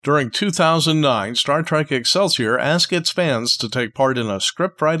During 2009, Star Trek Excelsior asked its fans to take part in a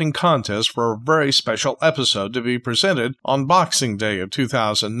script-writing contest for a very special episode to be presented on Boxing Day of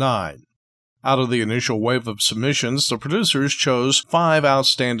 2009. Out of the initial wave of submissions, the producers chose 5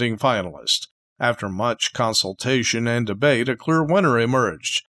 outstanding finalists. After much consultation and debate, a clear winner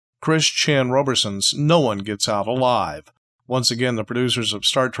emerged: Chris Chan Roberson's No One Gets Out Alive. Once again, the producers of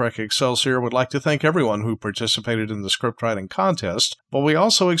Star Trek Excelsior would like to thank everyone who participated in the scriptwriting contest, but we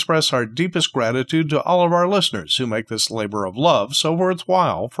also express our deepest gratitude to all of our listeners who make this labor of love so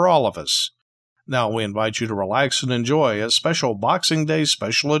worthwhile for all of us. Now we invite you to relax and enjoy a special Boxing Day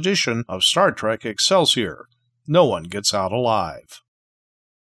special edition of Star Trek Excelsior. No One Gets Out Alive.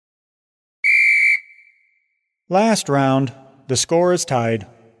 Last round. The score is tied.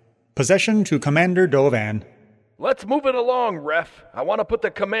 Possession to Commander Dovan. Let's move it along, Ref. I want to put the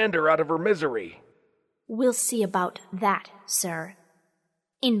commander out of her misery. We'll see about that, sir.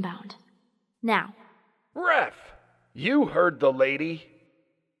 Inbound. Now. Ref, you heard the lady.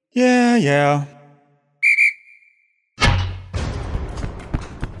 Yeah.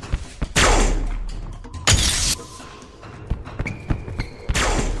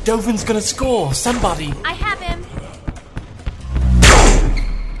 Dovan's gonna score. Somebody. I have him.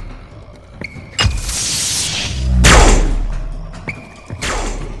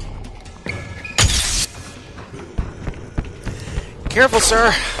 Careful,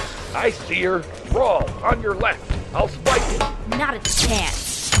 sir. I see her. Rawl, on your left. I'll spike it. Not a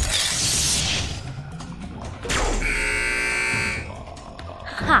chance.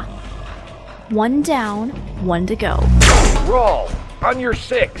 Ha! 1 down, 1 to go. Rawl, on your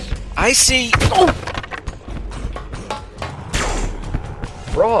 6. I see. Oh!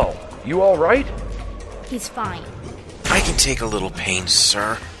 Rawl, you all right? He's fine. I can take a little pain,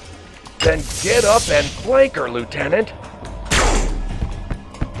 sir. Then get up and flank her, Lieutenant.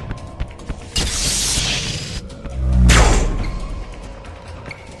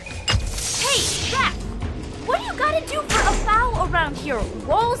 Around here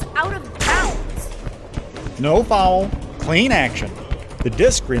rolls out of bounds. No foul. Clean action. The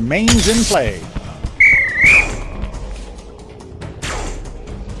disc remains in play.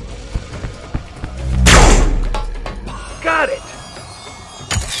 Got it.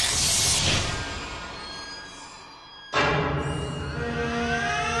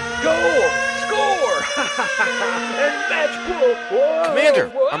 Goal! Score! And match point. Whoa, Commander,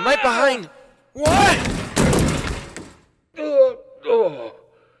 whoa. I'm right behind. What?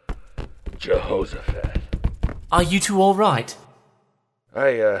 Jehoshaphat. Are you two all right?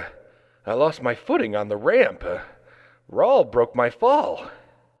 I lost my footing on the ramp. Rawl broke my fall.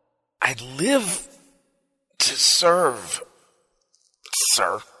 I live to serve,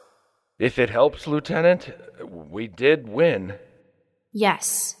 sir. If it helps, Lieutenant, we did win.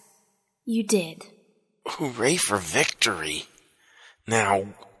 Yes, you did. Hooray for victory. Now,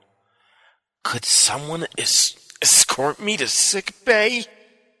 could someone escort me to sick bay?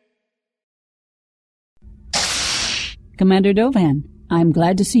 Commander Dovan, I'm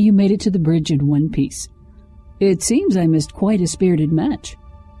glad to see you made it to the bridge in one piece. It seems I missed quite a spirited match.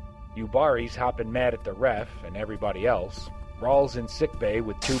 Ubari's hopping mad at the ref and everybody else. Rawl's in sickbay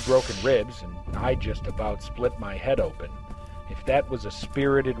with 2 broken ribs, and I just about split my head open. If that was a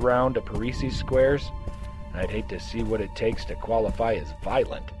spirited round of Parisi squares, I'd hate to see what it takes to qualify as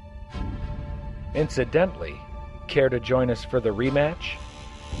violent. Incidentally, care to join us for the rematch?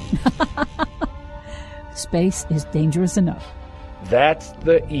 Space is dangerous enough. That's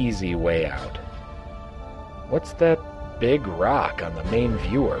the easy way out. What's that big rock on the main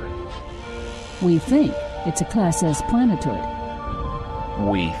viewer? We think it's a Class S planetoid.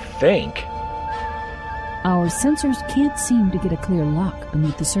 We think? Our sensors can't seem to get a clear lock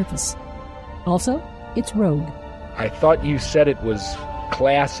beneath the surface. Also, it's rogue. I thought you said it was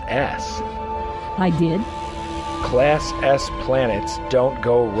Class S. I did. Class S planets don't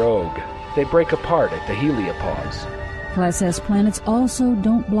go rogue. They break apart at the heliopause. Class S planets also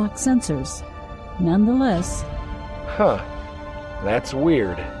don't block sensors. Nonetheless... Huh. That's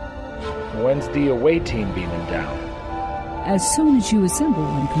weird. When's the away team beaming down? As soon as you assemble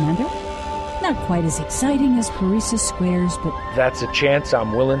one, Commander. Not quite as exciting as Parisa squares, but... That's a chance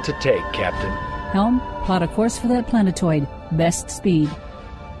I'm willing to take, Captain. Helm, plot a course for that planetoid. Best speed.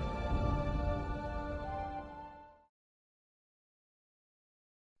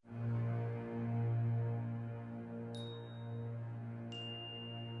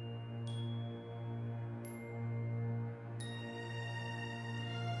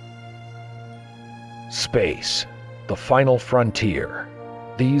 Space, the final frontier.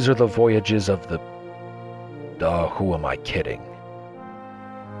 These are the voyages of the... who am I kidding?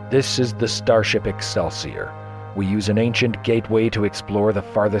 This is the Starship Excelsior. We use an ancient gateway to explore the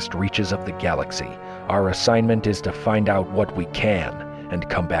farthest reaches of the galaxy. Our assignment is to find out what we can and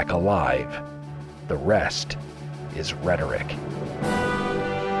come back alive. The rest is rhetoric.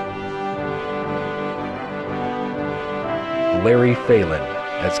 Larry Phelan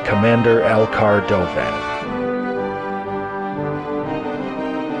as Commander Alcar Dovan.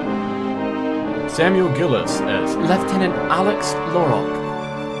 Samuel Gillis as Lieutenant Alex Lorok.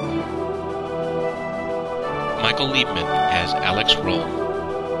 Michael Liebman as Alex Roll.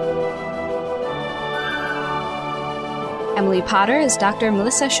 Emily Potter as Dr.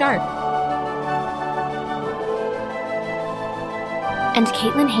 Melissa Sharp. And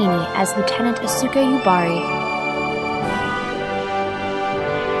Caitlin Haney as Lieutenant Asuka Yubari.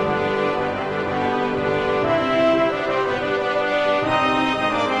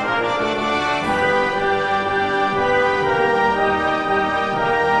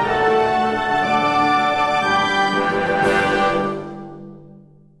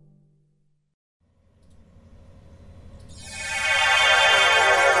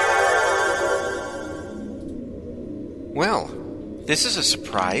 Well, this is a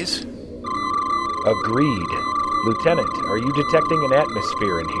surprise. Agreed. Lieutenant, are you detecting an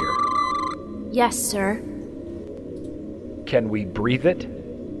atmosphere in here? Yes, sir. Can we breathe it?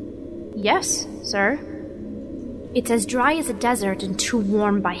 Yes, sir. It's as dry as a desert and too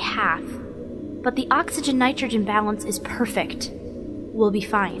warm by half. But the oxygen-nitrogen balance is perfect. We'll be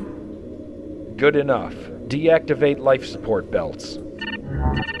fine. Good enough. Deactivate life support belts.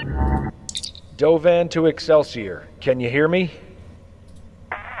 Dovan to Excelsior. Can you hear me?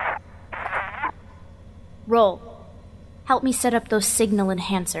 Roll. Help me set up those signal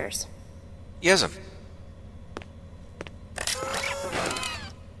enhancers. Yes'm.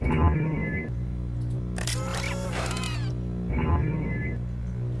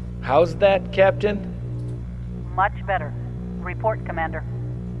 How's that, Captain? Much better. Report, Commander.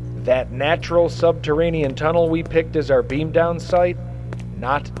 That natural subterranean tunnel we picked as our beam-down site?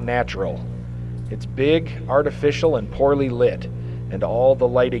 Not natural. It's big, artificial, and poorly lit, and all the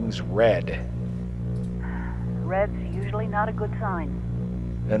lighting's red. Red's usually not a good sign.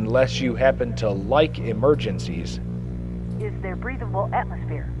 Unless you happen to like emergencies. Is there breathable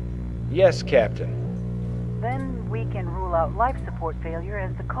atmosphere? Yes, Captain. Then we can rule out life support failure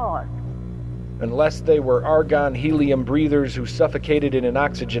as the cause. Unless they were argon helium breathers who suffocated in an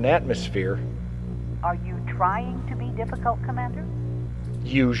oxygen atmosphere. Are you trying to be difficult, Commander?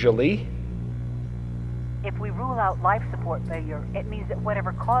 Usually. If we rule out life support failure, it means that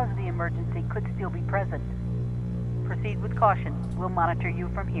whatever caused the emergency could still be present. Proceed with caution. We'll monitor you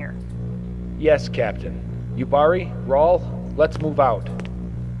from here. Yes, Captain. Yubari, Rawl, let's move out.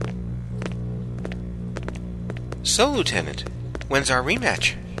 So, Lieutenant, when's our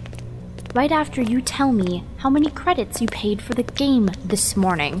rematch? Right after you tell me how many credits you paid for the game this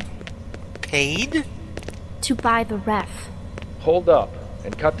morning. Paid? To buy the ref. Hold up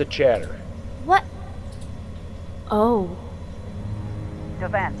and cut the chatter. What? Oh.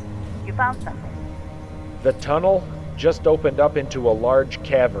 Dovan, you found something. The tunnel just opened up into a large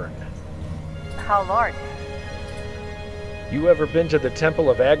cavern. How large? You ever been to the Temple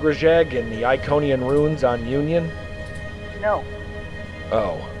of Agrajag in the Iconian ruins on Union? No.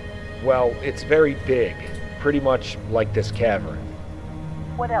 Oh. Well, it's very big. Pretty much like this cavern.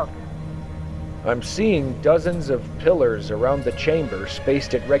 What else? I'm seeing dozens of pillars around the chamber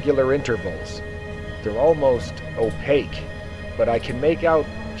spaced at regular intervals. They're almost opaque, but I can make out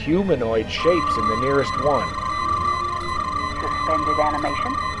humanoid shapes in the nearest one. Suspended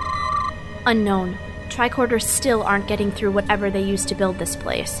animation? Unknown. Tricorders still aren't getting through whatever they used to build this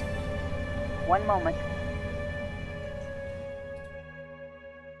place. One moment.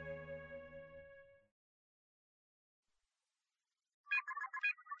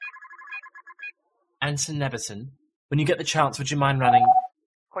 Anson Neverson, when you get the chance, would you mind running?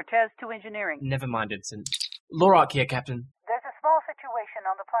 Cortez to engineering. Never mind, Ensign. Lorak here, Captain. There's a small situation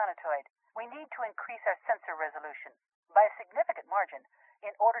on the planetoid. We need to increase our sensor resolution by a significant margin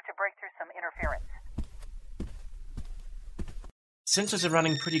in order to break through some interference. Sensors are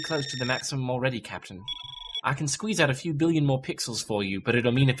running pretty close to the maximum already, Captain. I can squeeze out a few billion more pixels for you, but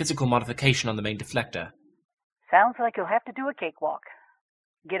it'll mean a physical modification on the main deflector. Sounds like you'll have to do a cakewalk.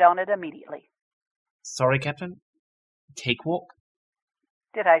 Get on it immediately. Sorry, Captain? Cakewalk?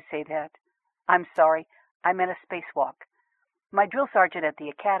 Did I say that? I'm sorry. I meant a spacewalk. My drill sergeant at the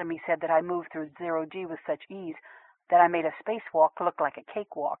academy said that I moved through zero-G with such ease that I made a spacewalk look like a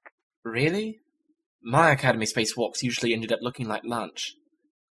cakewalk. Really? My academy spacewalks usually ended up looking like lunch.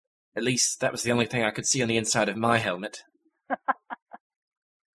 At least, that was the only thing I could see on the inside of my helmet.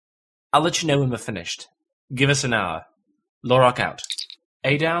 I'll let you know when we're finished. Give us an hour. Lorok out.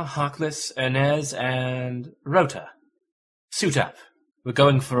 Adao, Harkless, Ernez, and Rota. Suit up. We're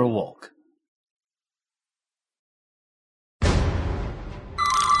going for a walk.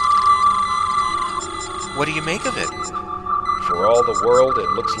 What do you make of it? For all the world,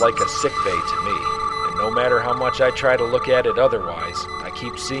 it looks like a sickbay to me. And no matter how much I try to look at it otherwise, I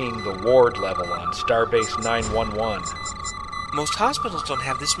keep seeing the ward level on Starbase 911. Most hospitals don't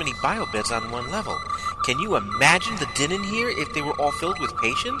have this many biobeds on one level. Can you imagine the din in here if they were all filled with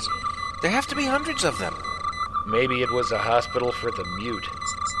patients? There have to be hundreds of them. Maybe it was a hospital for the mute.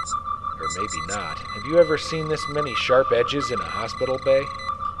 Or maybe not. Have you ever seen this many sharp edges in a hospital bay?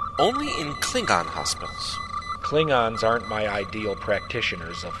 Only in Klingon hospitals. Klingons aren't my ideal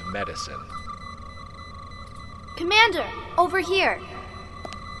practitioners of medicine. Commander, over here.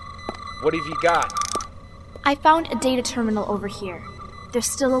 What have you got? I found a data terminal over here. There's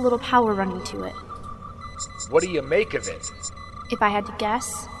still a little power running to it. What do you make of it? If I had to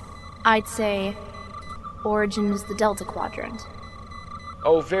guess, I'd say origin is the Delta Quadrant.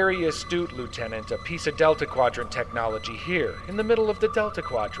 Oh, very astute, Lieutenant. A piece of Delta Quadrant technology here, in the middle of the Delta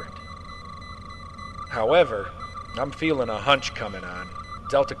Quadrant. However, I'm feeling a hunch coming on.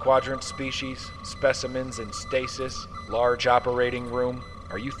 Delta Quadrant species, specimens in stasis, large operating room.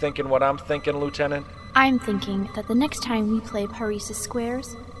 Are you thinking what I'm thinking, Lieutenant? I'm thinking that the next time we play Paresis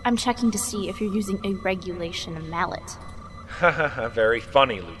Squares, I'm checking to see if you're using a regulation mallet. Haha, very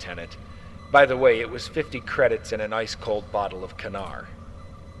funny, Lieutenant. By the way, it was 50 credits and an ice-cold bottle of Canar.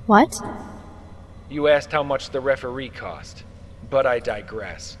 What? You asked how much the referee cost, but I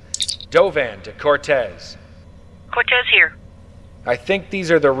digress. Dovan to Cortez. Cortez here. I think these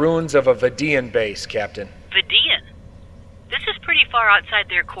are the ruins of a Vidian base, Captain. Vidian? This is pretty far outside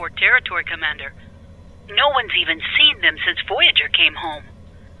their core territory, Commander. No one's even seen them since Voyager came home.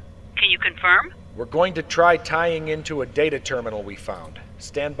 Can you confirm? We're going to try tying into a data terminal we found.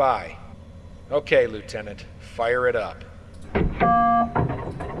 Stand by. Okay, Lieutenant. Fire it up.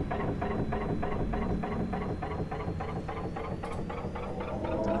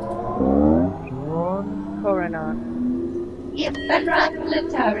 Coronon.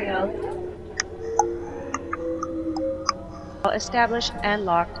 Established and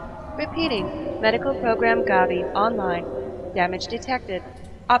locked. Repeating. Medical program Gavi online. Damage detected.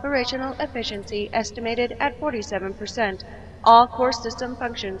 Operational efficiency estimated at 47%. All core system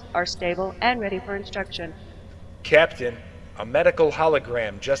functions are stable and ready for instruction. Captain, a medical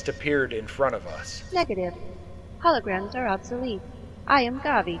hologram just appeared in front of us. Negative. Holograms are obsolete. I am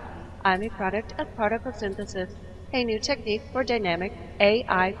Gavi. I'm a product of particle synthesis, a new technique for dynamic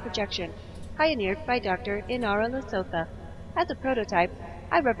AI projection, pioneered by Dr. Inara Lesotha. As a prototype,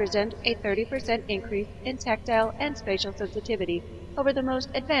 I represent a 30% increase in tactile and spatial sensitivity over the most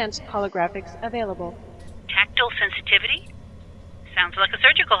advanced holographics available. Tactile sensitivity? Sounds like a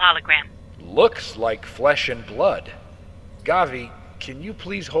surgical hologram. Looks like flesh and blood. Gavi, can you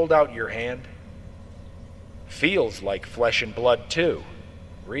please hold out your hand? Feels like flesh and blood, too.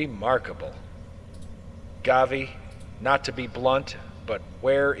 Remarkable. Gavi, not to be blunt, but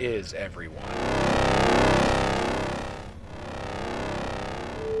where is everyone?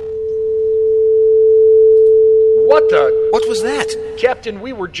 What the? What was that? Captain,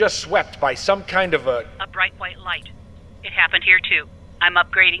 we were just swept by some kind of a bright white light. It happened here too. I'm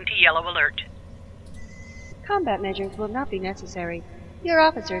upgrading to yellow alert. Combat measures will not be necessary. Your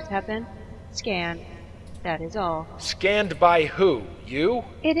officers have been scanned. That is all. Scanned by who? You?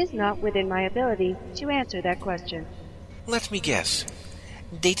 It is not within my ability to answer that question. Let me guess.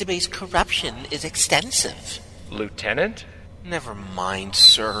 Database corruption is extensive. Lieutenant? Never mind,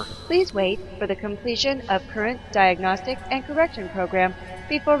 sir. Please wait for the completion of current diagnostic and correction program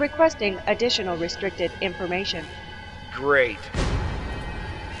before requesting additional restricted information. Great.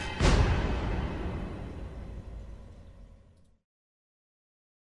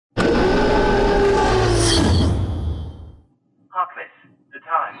 Harkless, the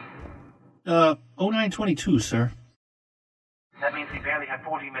time? 0922, sir. That means we barely have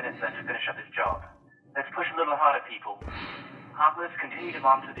 40 minutes left to finish up this job. Let's push a little harder, people. Harkless, continue to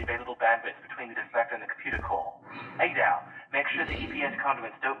monitor the available bandwidth between the deflector and the computer core. Adao, make sure the EPS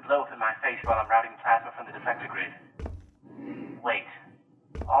conduits don't blow up in my face while I'm routing plasma from the deflector grid. Wait.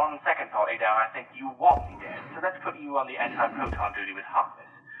 On second thought, Adao, I think you want me dead, so let's put you on the anti-proton duty with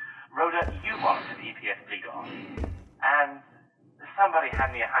Harkless. Rhoda, you monitor the EPS bleed off. And somebody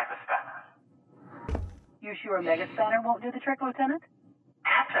hand me a hyperspanner. You sure a mega spanner won't do the trick, Lieutenant?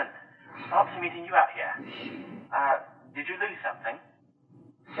 Captain! Ops meeting you out here. Did you lose something?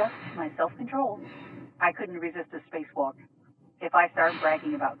 Just my self-control. I couldn't resist a spacewalk. If I start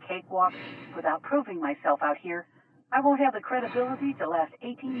bragging about cakewalks without proving myself out here, I won't have the credibility to last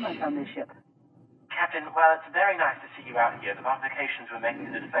 18 months on this ship. Captain, while it's very nice to see you out here, the modifications we're making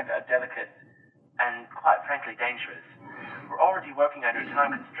to the defector are delicate and, quite frankly, dangerous. We're already working under a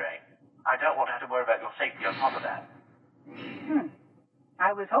time constraint. I don't want to have to worry about your safety on top of that.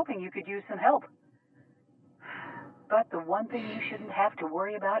 I was hoping you could use some help. But the one thing you shouldn't have to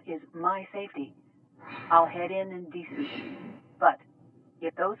worry about is my safety. I'll head in and de-suit. But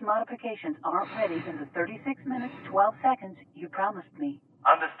if those modifications aren't ready in the 36 minutes, 12 seconds you promised me.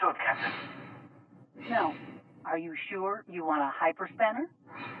 Understood, Captain. Now, are you sure you want a hyperspanner?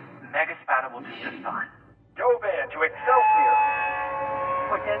 Mega spanner will do just fine. Dovan to Excelsior!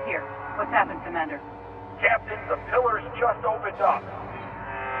 Cortez here. What's happened, Commander? Captain, the pillars just opened up.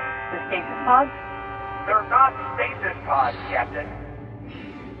 The stasis pods? They're not stasis pods, Captain.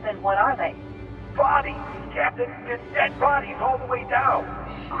 Then what are they? Bodies, Captain. It's dead bodies all the way down.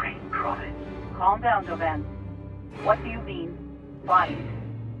 Great prophet. Calm down, Dovan. What do you mean, bodies?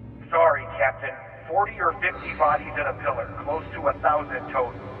 Sorry, Captain. 40 or 50 bodies in a pillar, close to 1,000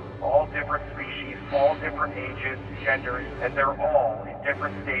 total. All different species, all different ages, genders, and they're all in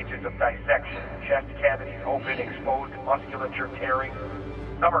different stages of dissection. Chest cavities open, exposed musculature tearing.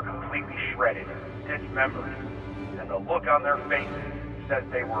 Some are completely shredded, dismembered. And the look on their faces says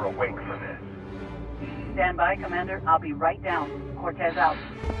they were awake for this. Stand by, Commander. I'll be right down. Cortez out.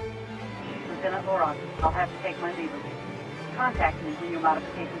 Lieutenant Lorok, I'll have to take my leave. Contact me when your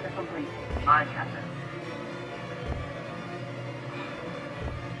modifications are complete. Aye, Captain.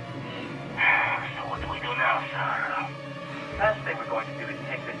 So what do we do now, sir? First thing we're going to do is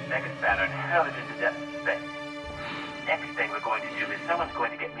take this mega spanner and hurl it into depth space. Next thing we're going to do is someone's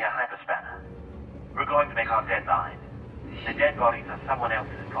going to get me a hyperspanner. We're going to make our deadline. The dead bodies are someone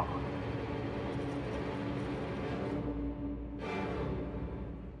else's problem.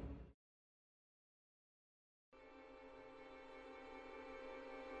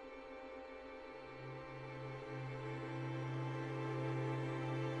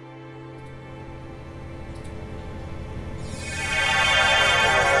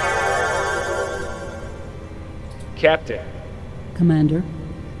 Captain. Commander.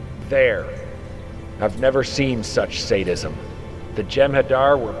 There. I've never seen such sadism. The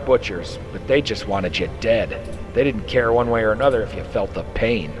Jem'Hadar were butchers, but they just wanted you dead. They didn't care one way or another if you felt the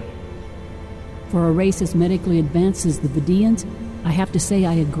pain. For a race as medically advanced as the Vidians, I have to say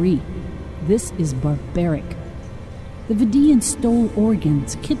I agree. This is barbaric. The Vidians stole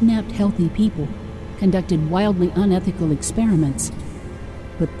organs, kidnapped healthy people, conducted wildly unethical experiments.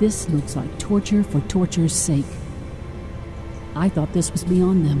 But this looks like torture for torture's sake. I thought this was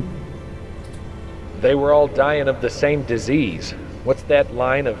beyond them. They were all dying of the same disease. What's that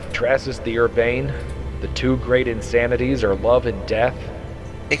line of Trassus the Urbane? The two great insanities are love and death?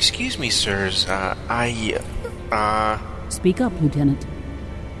 Excuse me, sirs. Speak up, Lieutenant.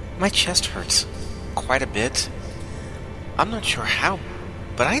 My chest hurts. Quite a bit. I'm not sure how,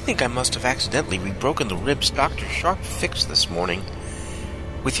 but I think I must have accidentally rebroken the ribs Dr. Sharp fixed this morning.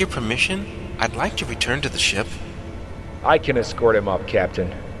 With your permission, I'd like to return to the ship. I can escort him up,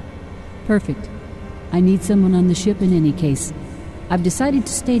 Captain. Perfect. I need someone on the ship in any case. I've decided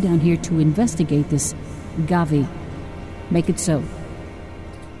to stay down here to investigate this Gavi. Make it so.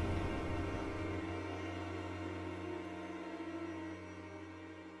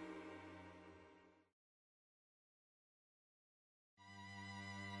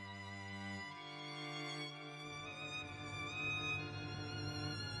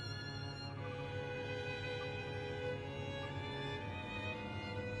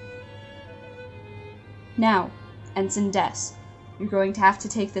 Now, Ensign Des, you're going to have to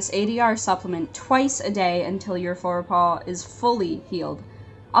take this ADR supplement twice a day until your forepaw is fully healed.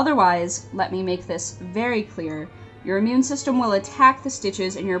 Otherwise, let me make this very clear, your immune system will attack the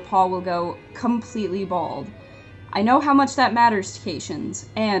stitches and your paw will go completely bald. I know how much that matters to Caitians,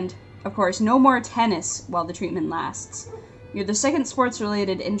 and, of course, no more tennis while the treatment lasts. You're the second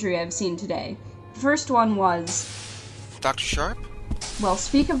sports-related injury I've seen today. The first one was... Dr. Sharp? Well,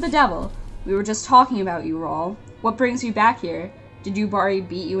 speak of the devil. We were just talking about you, Rawl. What brings you back here? Did Yubari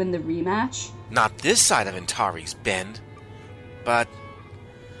beat you in the rematch? Not this side of Antares Bend. But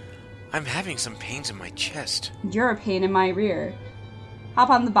I'm having some pains in my chest. You're a pain in my rear.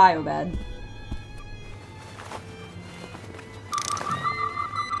 Hop on the biobed.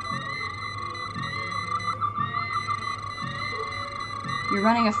 You're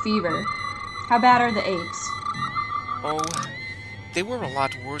running a fever. How bad are the aches? Oh, they were a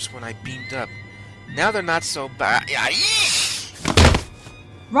lot worse when I beamed up. Now they're not so bad.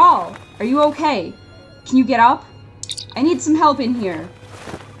 Rawl, are you okay? Can you get up? I need some help in here.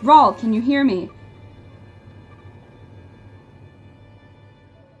 Rawl, can you hear me?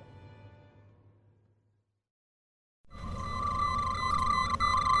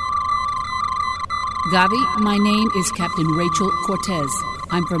 Gavi, my name is Captain Rachel Cortez.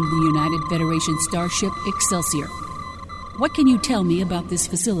 I'm from the United Federation starship Excelsior. What can you tell me about this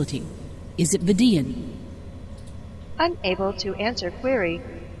facility? Is it Vidian? Unable to answer query.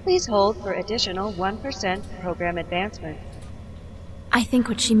 Please hold for additional 1% program advancement. I think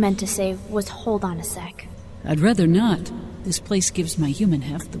what she meant to say was hold on a sec. I'd rather not. This place gives my human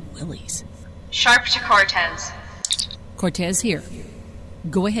half the willies. Sharp to Cortez. Cortez here.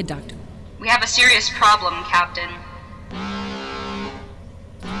 Go ahead, Doctor. We have a serious problem, Captain.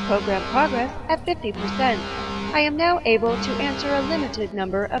 Program progress at 50%. I am now able to answer a limited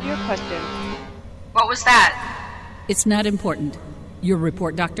number of your questions. What was that? It's not important. Your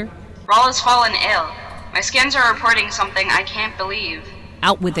report, Doctor? Rawl has fallen ill. My scans are reporting something I can't believe.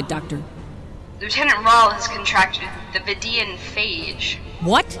 Out with it, Doctor. Lieutenant Rawl has contracted the Vidian phage.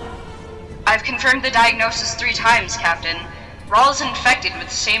 What? I've confirmed the diagnosis 3 times, Captain. Rawl is infected with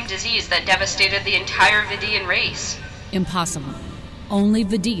the same disease that devastated the entire Vidian race. Impossible. Only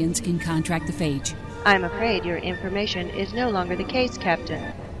Vidians can contract the phage. I'm afraid your information is no longer the case,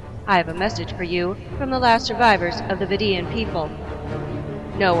 Captain. I have a message for you from the last survivors of the Vidian people.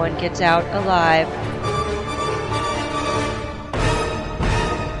 No one gets out alive.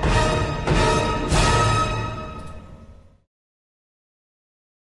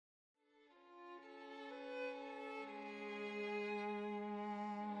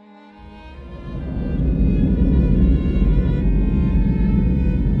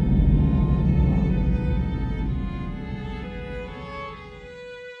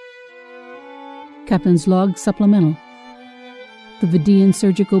 Captain's Log Supplemental. The Vidian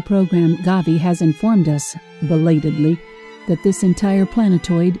surgical program Gavi has informed us, belatedly, that this entire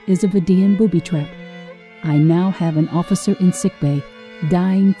planetoid is a Vidian booby trap. I now have an officer in sickbay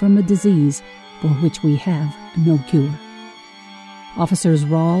dying from a disease for which we have no cure. Officers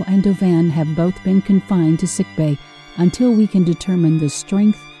Rawl and Dovan have both been confined to sickbay until we can determine the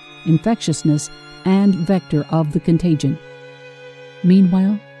strength, infectiousness, and vector of the contagion.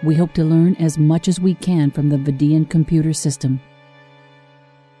 Meanwhile, we hope to learn as much as we can from the Vidian computer system.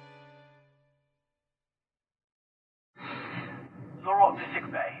 Lorok to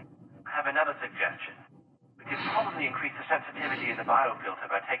sickbay. I have another suggestion. We could probably increase the sensitivity in the biofilter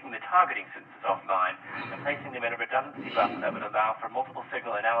by taking the targeting sensors offline and placing them in a redundancy buffer that would allow for multiple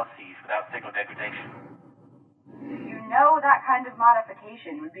signal analyses without signal degradation. You know that kind of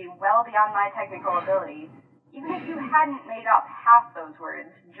modification would be well beyond my technical ability. Even if you hadn't made up half those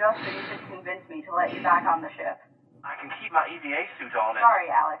words, just so you could convince me to let you back on the ship. I can keep my EVA suit on and... Sorry,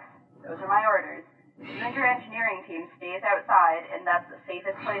 Alex. Those are my orders. You and your engineering team stays outside, and that's the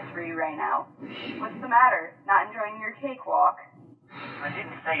safest place for you right now. What's the matter? Not enjoying your cakewalk? I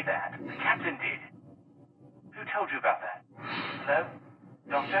didn't say that. The captain did. Who told you about that? Hello?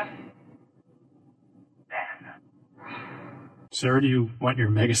 Doctor? Dan. Sir, do you want your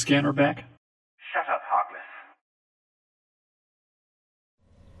mega scanner back? Shut up, Harkless.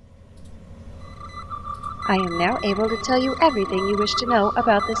 I am now able to tell you everything you wish to know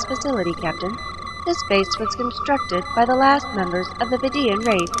about this facility, Captain. This base was constructed by the last members of the Vidian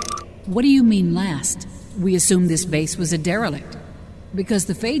race. What do you mean last? We assumed this base was a derelict. Because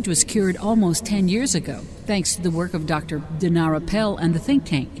the phage was cured almost 10 years ago, thanks to the work of Dr. Dinara Pell and the think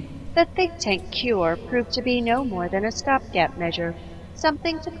tank. The think tank cure proved to be no more than a stopgap measure,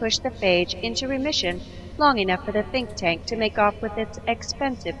 something to push the phage into remission long enough for the think tank to make off with its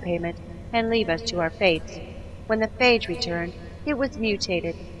expensive payment and leave us to our fates. When the phage returned, it was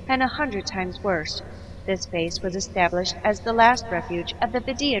mutated and 100 times worse. This base was established as the last refuge of the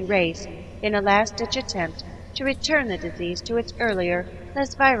Vidian race in a last-ditch attempt to return the disease to its earlier,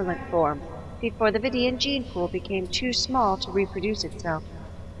 less virulent form before the Vidian gene pool became too small to reproduce itself.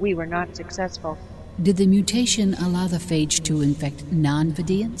 We were not successful. Did the mutation allow the phage to infect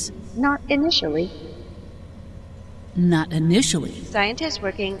non-Vidians? Not initially. Not initially. Scientists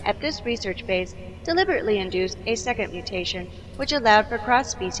working at this research base deliberately induced a second mutation, which allowed for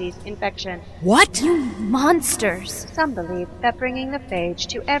cross-species infection. What? You monsters! Some believe that bringing the phage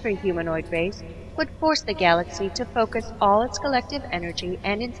to every humanoid race would force the galaxy to focus all its collective energy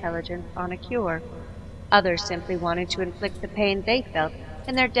and intelligence on a cure. Others simply wanted to inflict the pain they felt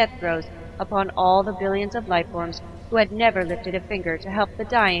in their death throes upon all the billions of lifeforms who had never lifted a finger to help the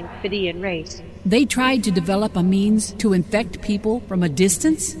dying Vidian race. They tried to develop a means to infect people from a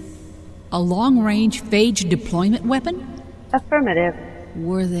distance? A long-range phage deployment weapon? Affirmative.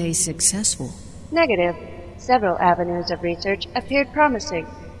 Were they successful? Negative. Several avenues of research appeared promising.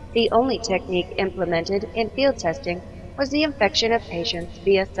 The only technique implemented in field testing was the infection of patients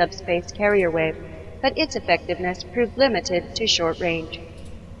via subspace carrier wave, but its effectiveness proved limited to short range.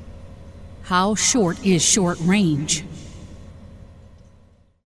 How short is short range?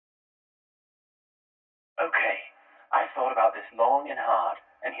 Okay, I've thought about this long and hard,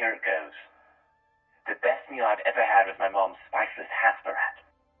 and here it goes. The best meal I've ever had was my mom's spiceless hasperat.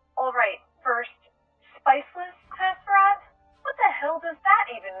 Alright, first, spiceless hasperat? What the hell does that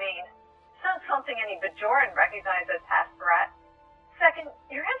even mean? Sounds something any Bajoran recognizes as hasperat. Second,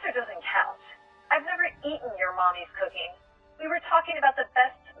 your answer doesn't count. I've never eaten your mommy's cooking. We were talking about the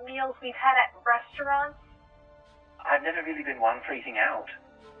best meals we've had at restaurants. I've never really been one for eating out.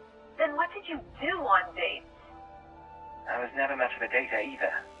 Then what did you do on dates? I was never much of a dater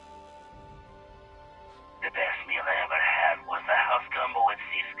either. The best meal I ever had was the house gumbo at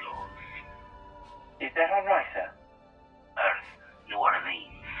Cisco's. Is that on Ricer? Earth, New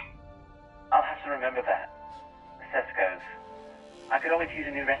Orleans. I'll have to remember that. Cisco's. I could always use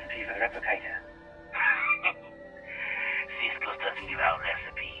a new recipe for the replicator. Cisco's doesn't give out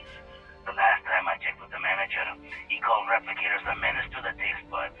recipes. The last time I checked with the manager, he called replicators a menace to the taste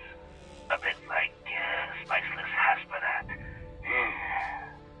buds. A bit like spiceless hasperat.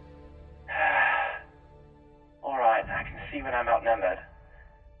 Alright, I can see when I'm outnumbered.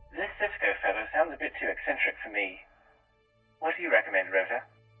 This Cisco fellow sounds a bit too eccentric for me. What do you recommend, Rota?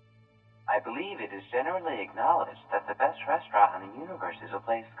 I believe it is generally acknowledged that the best restaurant in the universe is a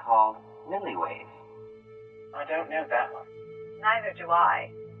place called Milliways. I don't know that one. Neither do I.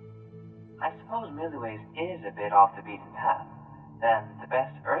 I suppose Milliways is a bit off the beaten path than the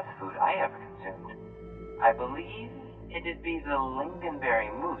best Earth food I ever consumed. I believe it'd be the Lingonberry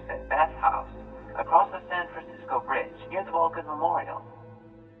Moose at Bath House, across the San Francisco Bridge, near the Vulcan Memorial.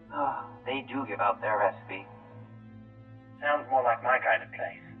 They do give out their recipe. Sounds more like my kind of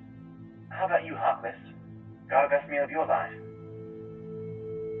place. How about you, Harkless? Got a best meal of your life?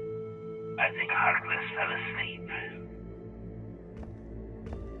 I think Harkless fell asleep.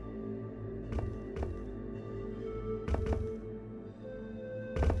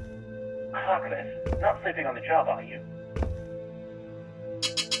 Harkless, not sleeping on the job, are you?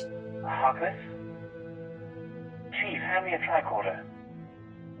 Harkless? Chief, hand me a tricorder.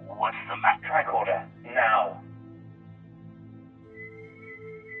 What's the matter? Tricorder, now.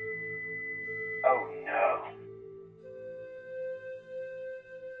 Oh no.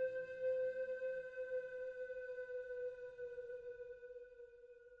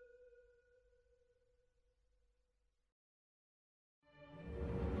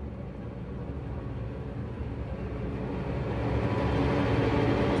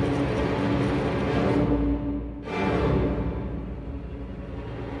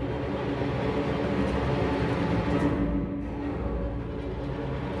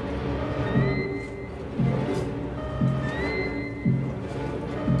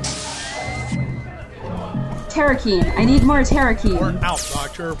 Terrakeen. I need more Terrakeen. We're out,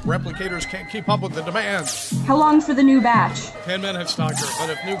 Doctor. Replicators can't keep up with the demand. How long for the new batch? 10 minutes, Doctor. But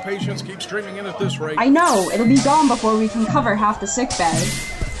if new patients keep streaming in at this rate... I know. It'll be gone before we can cover half the sick bay.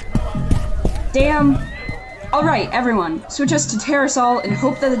 Damn. Alright, everyone. Switch us to Terrasol and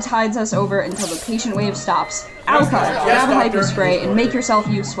hope that it tides us over until the patient wave stops. Alka, grab a hyper spray and make yourself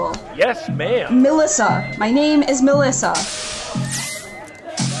useful. Yes, ma'am. Melissa. My name is Melissa.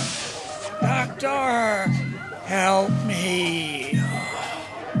 Doctor, help me.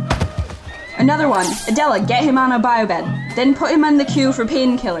 Another one. Adela, get him on a biobed. Then put him on the queue for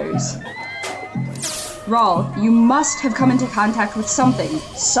painkillers. Rawl, you must have come into contact with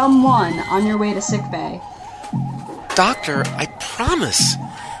someone on your way to sickbay. Doctor, I promise.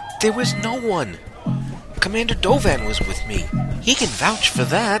 There was no one. Commander Dovan was with me. He can vouch for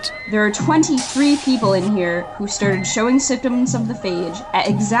that. There are 23 people in here who started showing symptoms of the phage at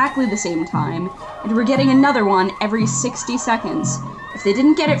exactly the same time, and we're getting another one every 60 seconds. If they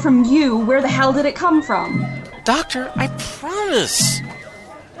didn't get it from you, where the hell did it come from? Doctor, I promise.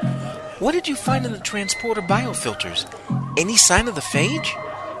 What did you find in the transporter biofilters? Any sign of the phage?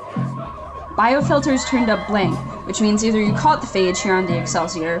 Biofilters turned up blank, which means either you caught the phage here on the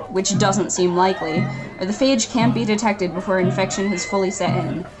Excelsior, which doesn't seem likely, or the phage can't be detected before infection has fully set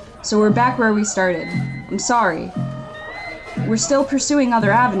in. So we're back where we started. I'm sorry. We're still pursuing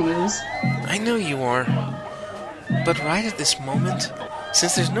other avenues. I know you are. But right at this moment,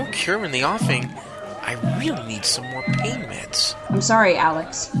 since there's no cure in the offing, I really need some more pain meds. I'm sorry,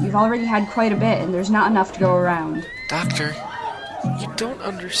 Alex. You've already had quite a bit, and there's not enough to go around. Doctor, you don't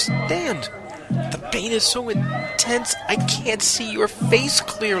understand. The pain is so intense, I can't see your face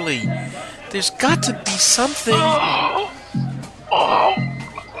clearly. There's got to be something. Help!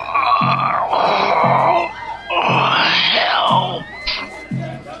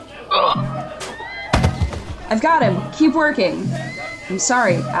 I've got him. Keep working. I'm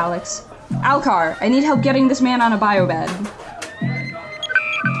sorry, Alex. Alcar, I need help getting this man on a biobed.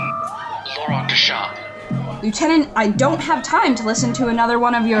 Lorok Deshah. Lieutenant, I don't have time to listen to another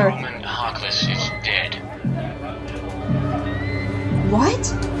one of your... Roman Harkless is dead. What?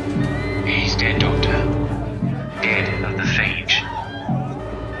 He's dead, Doctor. Dead of the phage.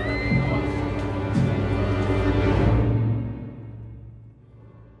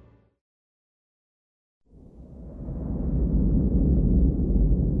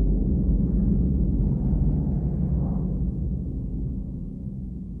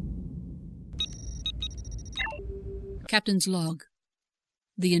 Captain's log.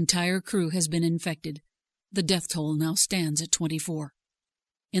 The entire crew has been infected. The death toll now stands at 24.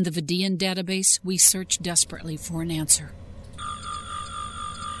 In the Vidian database, we search desperately for an answer.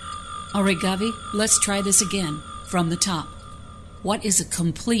 All right, Gavi, let's try this again, from the top. What is a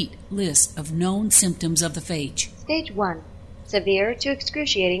complete list of known symptoms of the phage? Stage 1. Severe to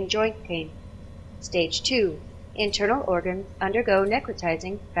excruciating joint pain. Stage 2. Internal organs undergo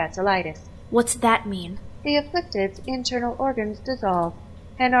necrotizing vasculitis. What's that mean? The afflicted's internal organs dissolve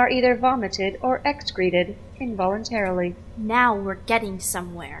and are either vomited or excreted involuntarily. Now we're getting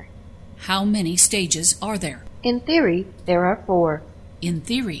somewhere. How many stages are there? In theory, there are 4. In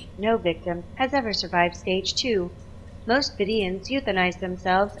theory? No victim has ever survived Stage 2. Most Vidians euthanized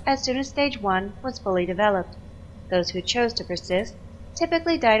themselves as soon as Stage 1 was fully developed. Those who chose to persist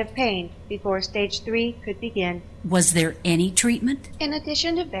typically died of pain before Stage 3 could begin. Was there any treatment? In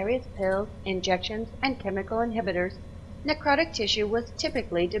addition to various pills, injections, and chemical inhibitors, necrotic tissue was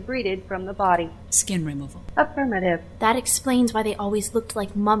typically debrided from the body. Skin removal. Affirmative. That explains why they always looked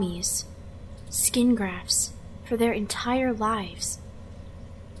like mummies. Skin grafts for their entire lives.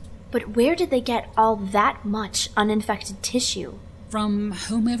 But where did they get all that much uninfected tissue? From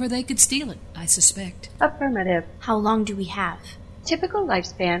whomever they could steal it, I suspect. Affirmative. How long do we have? Typical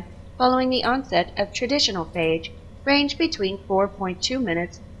lifespan following the onset of traditional phage range between 4.2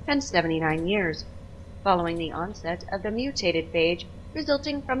 minutes and 79 years. Following the onset of the mutated phage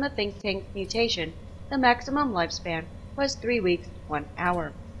resulting from the think tank mutation, the maximum lifespan was 3 weeks, 1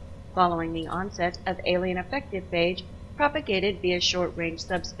 hour. Following the onset of alien effective phage propagated via short-range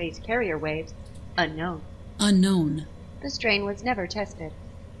subspace carrier waves, unknown. Unknown. The strain was never tested.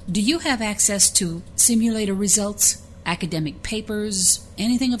 Do you have access to simulator results? Academic papers,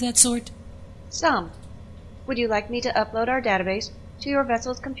 anything of that sort? Some. Would you like me to upload our database to your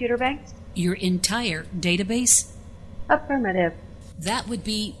vessel's computer banks? Your entire database? Affirmative. That would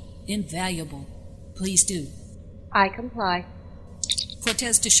be invaluable. Please do. I comply.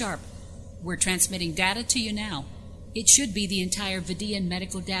 Cortez to Sharp. We're transmitting data to you now. It should be the entire Vidian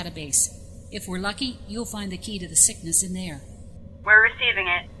medical database. If we're lucky, you'll find the key to the sickness in there. We're receiving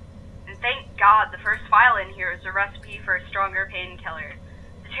it. And thank God the first file in here is a recipe for a stronger painkiller.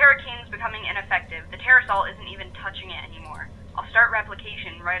 The Terrakine's becoming ineffective. The Terrasol isn't even touching it anymore. I'll start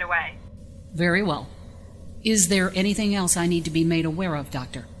replication right away. Very well. Is there anything else I need to be made aware of,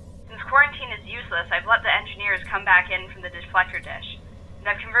 Doctor? Since quarantine is useless, I've let the engineers come back in from the deflector dish. And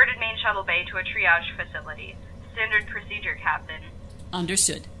I've converted main shuttle bay to a triage facility. Standard procedure, Captain.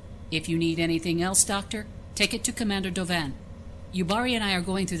 Understood. If you need anything else, Doctor, take it to Commander Dovan. Yubari and I are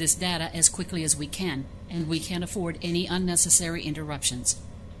going through this data as quickly as we can, and we can't afford any unnecessary interruptions.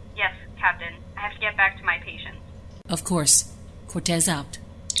 Yes, Captain. I have to get back to my patients. Of course. Cortez out.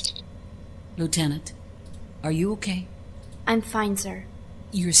 Lieutenant, are you okay? I'm fine, sir.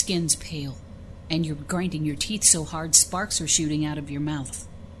 Your skin's pale, and you're grinding your teeth so hard sparks are shooting out of your mouth.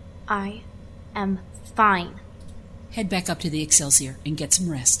 I am fine. Head back up to the Excelsior and get some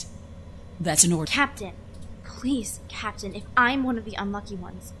rest. That's an order. Captain, please, Captain, if I'm one of the unlucky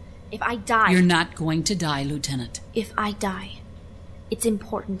ones, if I die... You're not going to die, Lieutenant. If I die, it's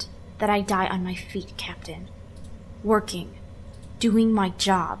important that I die on my feet, Captain. Working. Doing my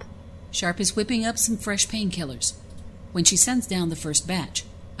job. Sharp is whipping up some fresh painkillers. When she sends down the first batch,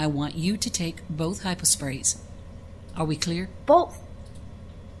 I want you to take both hyposprays. Are we clear? Both.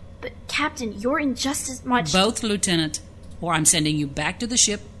 But, Captain, you're in just as much... Both, Lieutenant, or I'm sending you back to the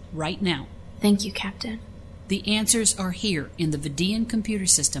ship right now. Thank you, Captain. The answers are here in the Vidian computer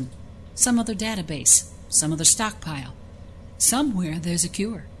system. Some other database, some other stockpile. Somewhere there's a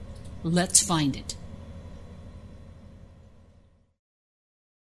cure. Let's find it.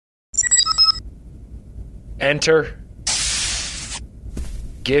 Enter.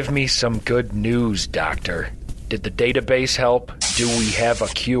 Give me some good news, Doctor. Did the database help? Do we have a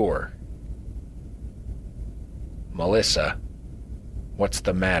cure? Melissa, what's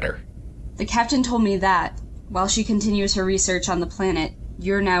the matter? The captain told me that, while she continues her research on the planet,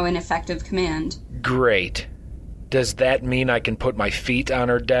 you're now in effective command. Great. Does that mean I can put my feet on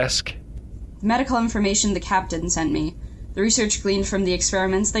her desk? The medical information the captain sent me, the research gleaned from the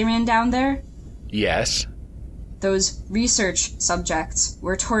experiments they ran down there? Yes. Those research subjects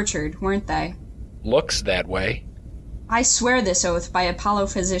were tortured, weren't they? Looks that way. I swear this oath by Apollo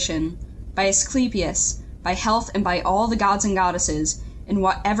Physician, by Asclepius, by Health, and by all the gods and goddesses. In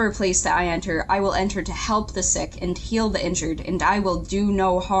whatever place that I enter, I will enter to help the sick and heal the injured, and I will do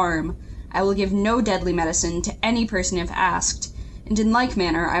no harm. I will give no deadly medicine to any person if asked, and in like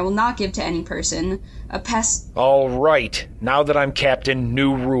manner I will not give to any person a pest... All right. Now that I'm captain,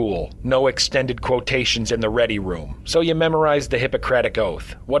 new rule. No extended quotations in the ready room. So you memorized the Hippocratic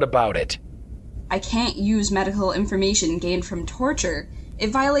Oath. What about it? I can't use medical information gained from torture. It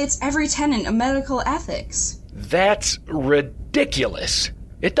violates every tenet of medical ethics. That's ridiculous.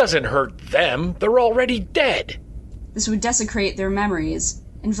 It doesn't hurt them. They're already dead. This would desecrate their memories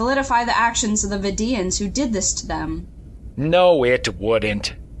and validify the actions of the Vidians who did this to them. No, it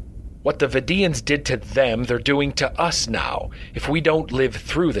wouldn't. What the Vidians did to them, they're doing to us now. If we don't live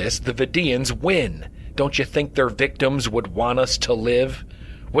through this, the Vidians win. Don't you think their victims would want us to live?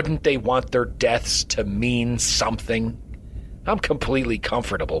 Wouldn't they want their deaths to mean something? I'm completely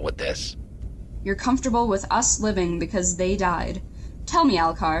comfortable with this. You're comfortable with us living because they died. Tell me,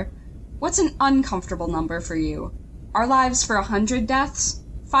 Alcar, what's an uncomfortable number for you? Our lives for 100 deaths?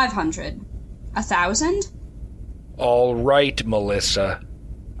 500? 1,000? All right, Melissa.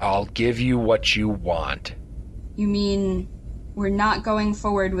 I'll give you what you want. You mean we're not going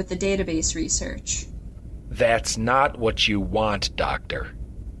forward with the database research? That's not what you want, Doctor.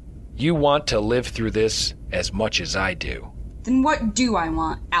 You want to live through this as much as I do. Then what do I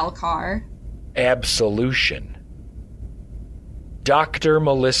want, Alcar? Absolution. Dr.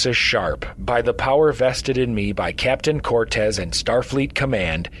 Melissa Sharp, by the power vested in me by Captain Cortez and Starfleet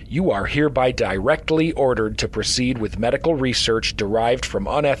Command, you are hereby directly ordered to proceed with medical research derived from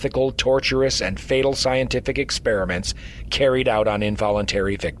unethical, torturous, and fatal scientific experiments carried out on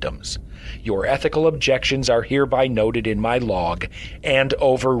involuntary victims. Your ethical objections are hereby noted in my log and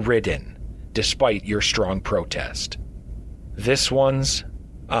overridden, despite your strong protest. This one's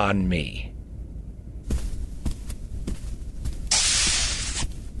on me.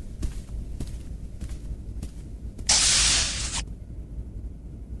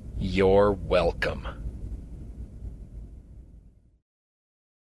 You're welcome.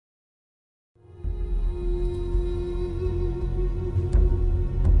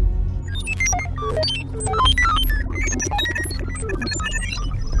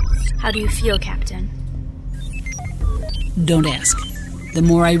 How do you feel, Captain? Don't ask. The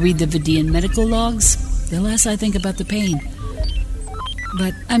more I read the Vidian medical logs, the less I think about the pain.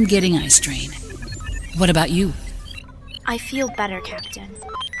 But I'm getting eye strain. What about you? I feel better, Captain.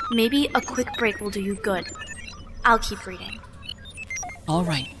 Maybe a quick break will do you good. I'll keep reading. All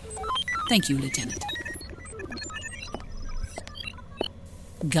right. Thank you, Lieutenant.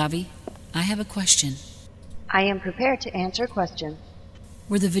 Gavi, I have a question. I am prepared to answer questions.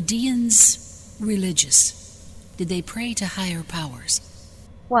 Were the Vidians religious? Did they pray to higher powers?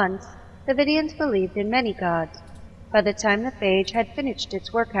 Once, the Vidians believed in many gods. By the time the phage had finished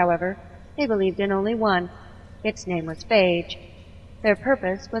its work, however, they believed in only one. Its name was Phage. Their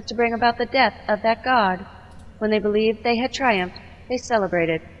purpose was to bring about the death of that god. When they believed they had triumphed, they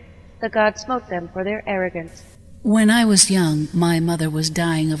celebrated. The god smote them for their arrogance. When I was young, my mother was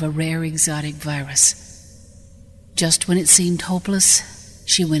dying of a rare exotic virus. Just when it seemed hopeless,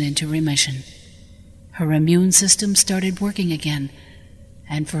 she went into remission. Her immune system started working again,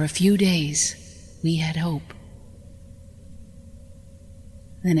 and for a few days, we had hope.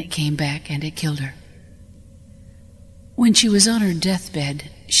 Then it came back and it killed her. When she was on her deathbed,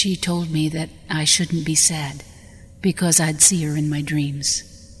 she told me that I shouldn't be sad, because I'd see her in my dreams.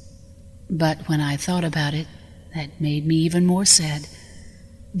 But when I thought about it, that made me even more sad,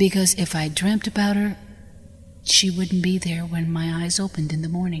 because if I dreamt about her, she wouldn't be there when my eyes opened in the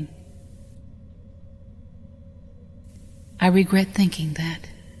morning. I regret thinking that,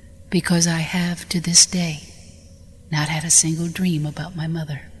 because I have, to this day, not had a single dream about my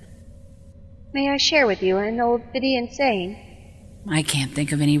mother. May I share with you an old Vidian saying? I can't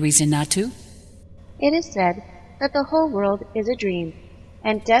think of any reason not to. It is said that the whole world is a dream,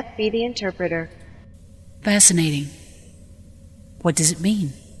 and death be the interpreter. Fascinating. What does it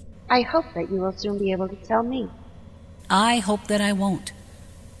mean? I hope that you will soon be able to tell me. I hope that I won't.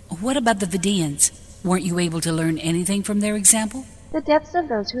 What about the Vidians? Weren't you able to learn anything from their example? The deaths of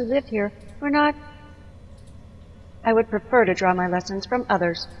those who lived here were not I would prefer to draw my lessons from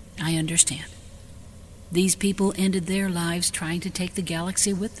others. I understand. These people ended their lives trying to take the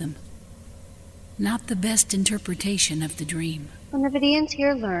galaxy with them. Not the best interpretation of the dream. When the Vidians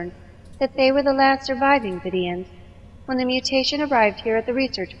here learned that they were the last surviving Vidians, when the mutation arrived here at the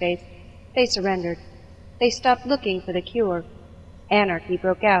research base, they surrendered. They stopped looking for the cure. Anarchy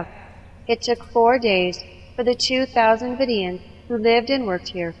broke out. It took 4 days for the 2,000 Vidians who lived and worked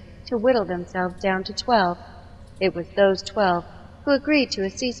here to whittle themselves down to 12. It was those 12 who agreed to a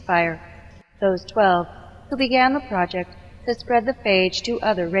ceasefire. Those 12 who began the project to spread the phage to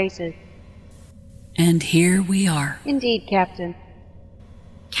other races. And here we are. Indeed, Captain.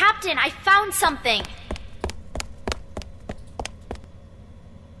 Captain, I found something!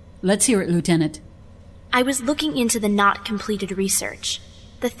 Let's hear it, Lieutenant. I was looking into the not completed research.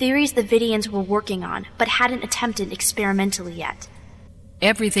 The theories the Vidians were working on, but hadn't attempted experimentally yet.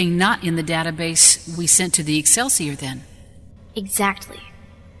 Everything not in the database we sent to the Excelsior, then? Exactly.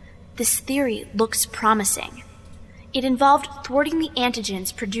 This theory looks promising. It involved thwarting the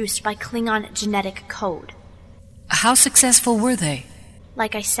antigens produced by Klingon genetic code. How successful were they?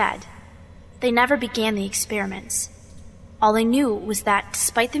 Like I said, they never began the experiments. All I knew was that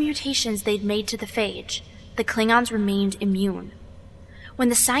despite the mutations they'd made to the phage, the Klingons remained immune. When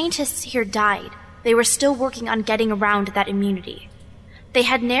the scientists here died, they were still working on getting around that immunity. They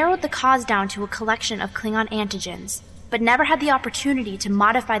had narrowed the cause down to a collection of Klingon antigens, but never had the opportunity to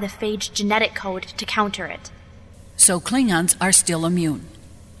modify the phage genetic code to counter it. So Klingons are still immune.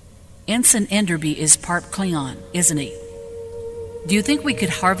 Ensign Enderby is part Klingon, isn't he? Do you think we could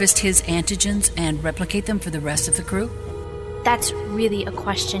harvest his antigens and replicate them for the rest of the crew? That's really a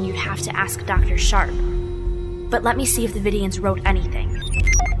question you'd have to ask Dr. Sharp. But let me see if the Vidians wrote anything.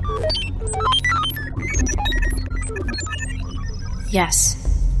 Yes.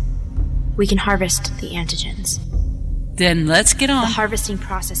 We can harvest the antigens. Then let's get on. The harvesting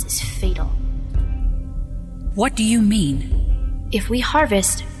process is fatal. What do you mean? If we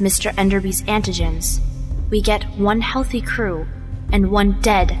harvest Mr. Enderby's antigens, we get 1 healthy crew and 1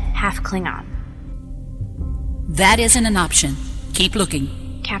 dead half-Klingon. That isn't an option. Keep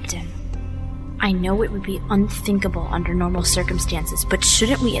looking. Captain, I know it would be unthinkable under normal circumstances, but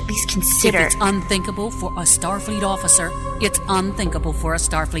shouldn't we at least consider... If it's unthinkable for a Starfleet officer, it's unthinkable for a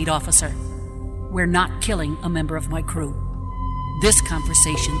Starfleet officer. We're not killing a member of my crew. This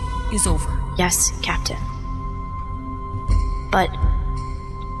conversation is over. Yes, Captain. But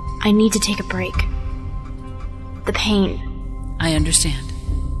I need to take a break. The pain. I understand.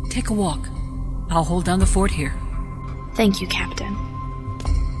 Take a walk. I'll hold down the fort here. Thank you, Captain.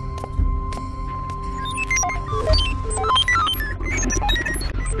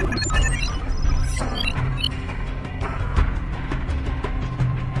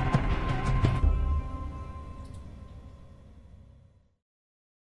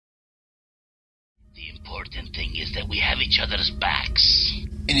 The important thing is that we have each other's backs.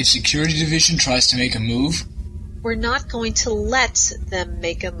 And if Security Division tries to make a move? We're not going to let them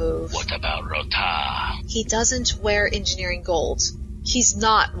make a move. What about Rota? He doesn't wear engineering gold. He's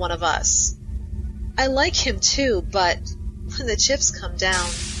not one of us. I like him too, but when the chips come down...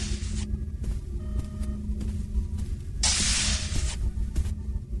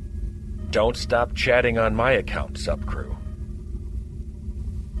 Don't stop chatting on my account, subcrew.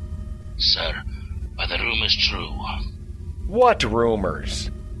 Sir, are the rumors true? What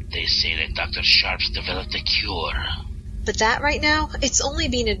rumors? They say that Dr. Sharp's developed a cure. But that right now, it's only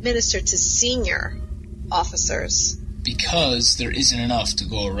being administered to senior officers. Because there isn't enough to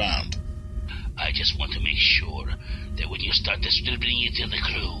go around. I just want to make sure that when you start distributing it to the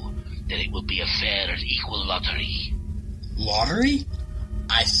crew, that it will be a fair and equal lottery. Lottery?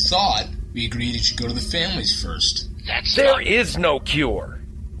 I thought we agreed it should go to the families first. There is no cure.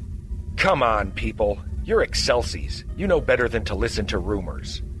 Come on, people. You're Excelsies. You know better than to listen to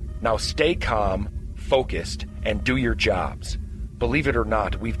rumors. Now stay calm, focused, and do your jobs. Believe it or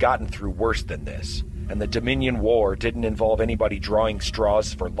not, we've gotten through worse than this. And the Dominion War didn't involve anybody drawing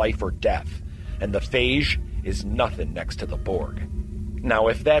straws for life or death. And the phage is nothing next to the Borg. Now,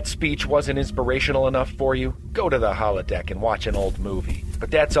 if that speech wasn't inspirational enough for you, go to the holodeck and watch an old movie.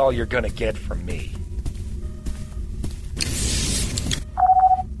 But that's all you're gonna get from me.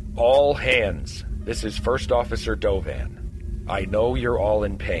 All hands. This is First Officer Dovan. I know you're all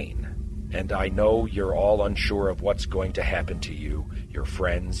in pain, and I know you're all unsure of what's going to happen to you, your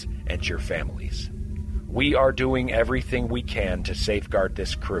friends, and your families. We are doing everything we can to safeguard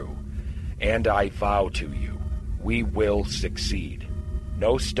this crew, and I vow to you, we will succeed.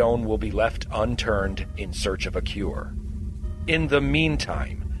 No stone will be left unturned in search of a cure. In the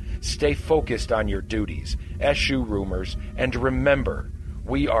meantime, Stay focused on your duties, eschew rumors, and remember,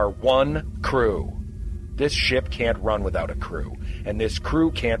 we are one crew. This ship can't run without a crew, and this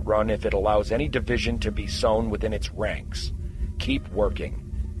crew can't run if it allows any division to be sown within its ranks. Keep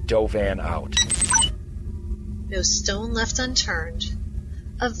working. Dovan out. No stone left unturned.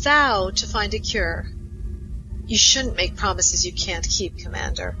 A vow to find a cure. You shouldn't make promises you can't keep,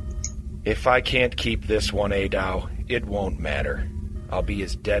 Commander. If I can't keep this one, Adao, it won't matter. I'll be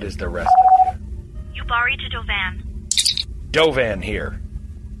as dead as the rest of you. Yubari to Dovan. Dovan here.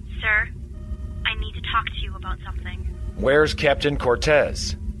 Sir, I need to talk to you about something. Where's Captain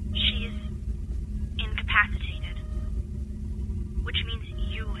Cortez? She's incapacitated. Which means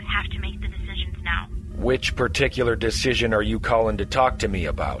you have to make the decisions now. Which particular decision are you calling to talk to me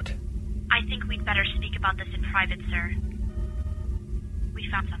about? I think we'd better speak about this in private, sir. We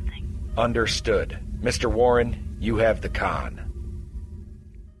found something. Understood. Mr. Warren, you have the con.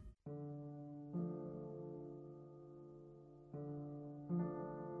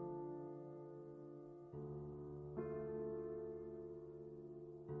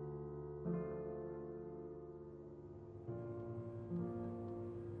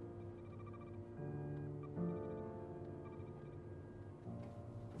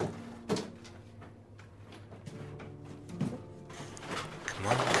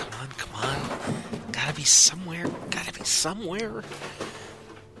 Gotta be somewhere.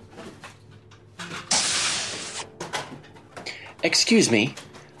 Excuse me.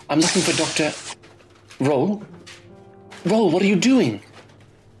 I'm looking for Dr. Roll? Roll, what are you doing?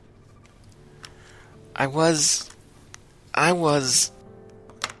 I was...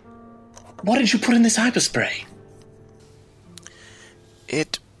 What did you put in this hyperspray?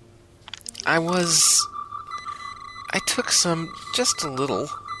 I took some, just a little.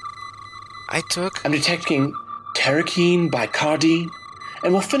 I'm detecting terrakine, bicardine,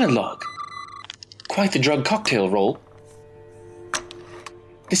 and morphinolog. Quite the drug cocktail, Roll.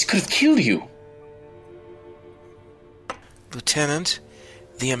 This could have killed you. Lieutenant,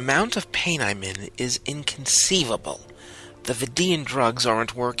 the amount of pain I'm in is inconceivable. The Vidian drugs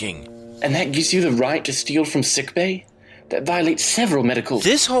aren't working. And that gives you the right to steal from sickbay? That violates several medical...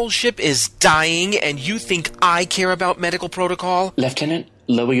 This whole ship is dying, and you think I care about medical protocol? Lieutenant,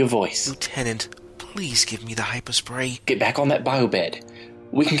 lower your voice. Lieutenant, please give me the hyperspray. Get back on that biobed.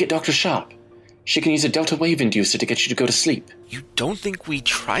 We can get Dr. Sharp. She can use a delta wave inducer to get you to go to sleep. You don't think we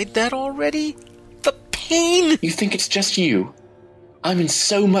tried that already? The pain! You think it's just you? I'm in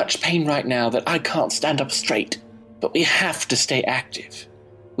so much pain right now that I can't stand up straight. But we have to stay active.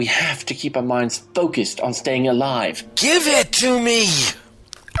 We have to keep our minds focused on staying alive. Give it to me!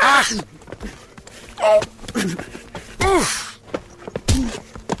 Ah!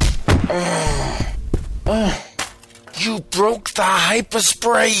 You broke the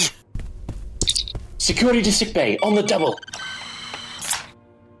hyperspray! Security to sickbay, on the double.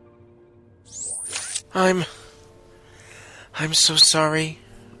 I'm so sorry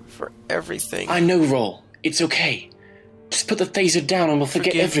for everything. I know, Roll. It's okay. Just put the phaser down and we'll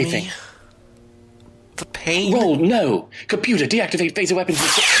forget everything. Me. The pain? Roll, no! Computer, deactivate phaser weapons.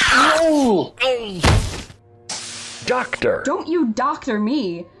 Roll! Doctor! Don't you doctor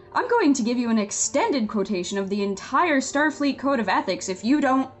me! I'm going to give you an extended quotation of the entire Starfleet Code of Ethics if you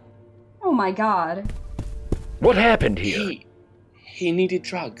don't... Oh my god. What happened here? He needed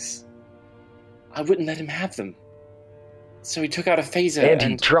drugs. I wouldn't let him have them. So he took out a phaser and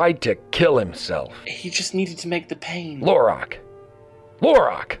he tried to kill himself. He just needed to make the pain. Lorok!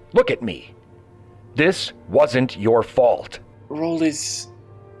 Lorok! Look at me! This wasn't your fault. Roll is...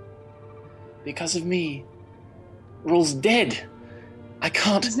 because of me. Roll's dead. I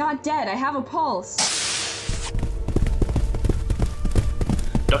can't... He's not dead. I have a pulse.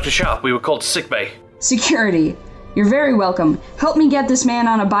 Dr. Sharp, we were called to sickbay. Security. You're very welcome. Help me get this man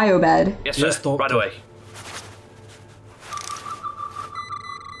on a biobed. Yes, sir. Right away.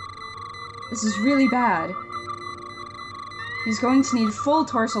 This is really bad. He's going to need full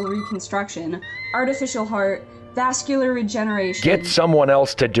torsal reconstruction, artificial heart, vascular regeneration... Get someone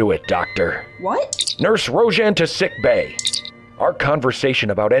else to do it, Doctor. What? Nurse Rojan to sick bay. Our conversation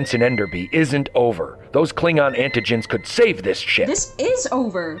about Ensign Enderby isn't over. Those Klingon antigens could save this ship. This is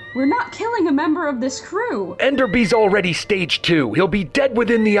over. We're not killing a member of this crew. Enderby's already stage 2. He'll be dead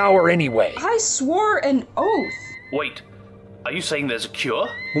within the hour anyway. I swore an oath. Wait, are you saying there's a cure?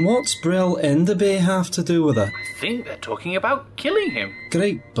 What's Brill Enderby have to do with it? I think they're talking about killing him.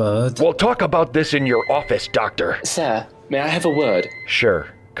 Great bird. We'll talk about this in your office, Doctor. Sir, may I have a word? Sure.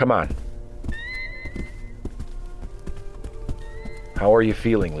 Come on. How are you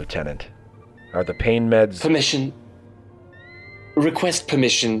feeling, Lieutenant? Are the pain meds... Permission. request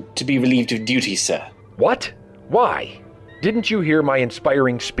permission to be relieved of duty, sir. What? Why? Didn't you hear my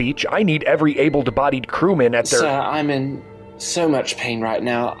inspiring speech? I need every able-bodied crewman at their... Sir, I'm in so much pain right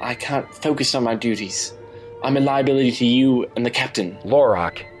now, I can't focus on my duties. I'm a liability to you and the captain.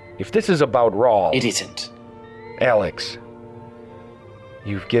 Lorak, if this is about Rawl... It isn't. Alex,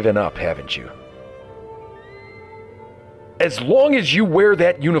 you've given up, haven't you? As long as you wear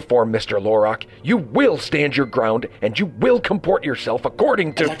that uniform, Mr. Lorak, you will stand your ground, and you will comport yourself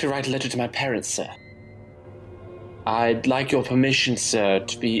according to... I'd like to write a letter to my parents, sir. I'd like your permission, sir,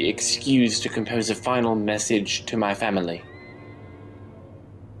 to be excused to compose a final message to my family.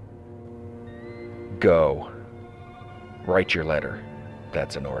 Go. Write your letter.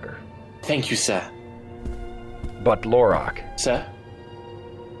 That's an order. Thank you, sir. But Lorak... Sir?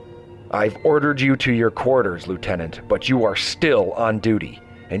 I've ordered you to your quarters, Lieutenant, but you are still on duty,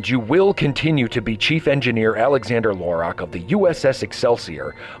 and you will continue to be Chief Engineer Alexander Lorak of the USS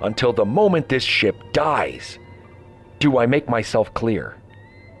Excelsior until the moment this ship dies. Do I make myself clear?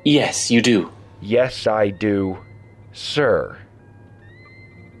 Yes, you do. Yes, I do. Sir.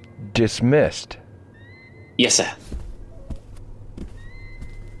 Dismissed. Yes, sir.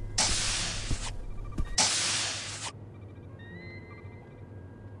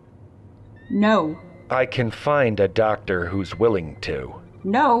 No. I can find a doctor who's willing to.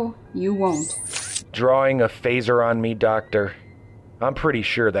 No, you won't. Drawing a phaser on me, Doctor? I'm pretty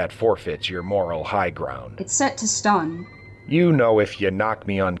sure that forfeits your moral high ground. It's set to stun. You know if you knock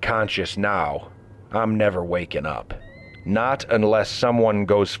me unconscious now, I'm never waking up. Not unless someone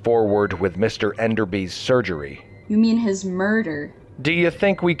goes forward with Mr. Enderby's surgery. You mean his murder? Do you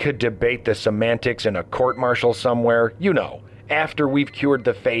think we could debate the semantics in a court-martial somewhere? You know, after we've cured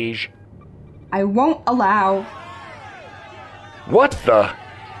the phage? I won't allow... What the...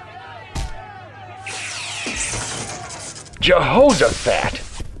 Jehoshaphat!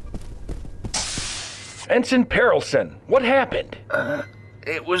 Ensign Perelson, what happened?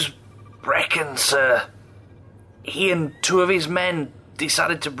 It was Brecken, sir. He and two of his men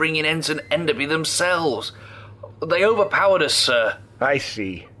decided to bring in Ensign Enderby themselves. They overpowered us, sir. I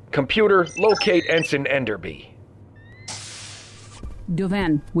see. Computer, locate Ensign Enderby.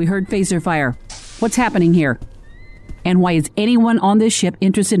 Dovan, we heard phaser fire. What's happening here? And why is anyone on this ship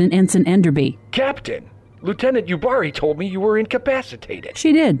interested in Ensign Enderby? Captain, Lieutenant Yubari told me you were incapacitated.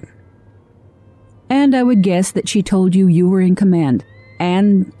 She did. And I would guess that she told you were in command,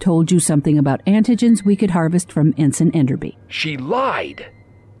 and told you something about antigens we could harvest from Ensign Enderby. She lied.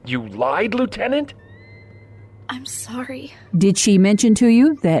 You lied, Lieutenant? I'm sorry. Did she mention to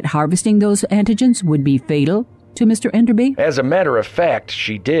you that harvesting those antigens would be fatal to Mr. Enderby? As a matter of fact,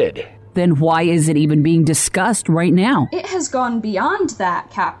 she did. Then why is it even being discussed right now? It has gone beyond that,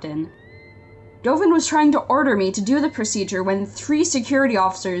 Captain. Dovan was trying to order me to do the procedure when 3 security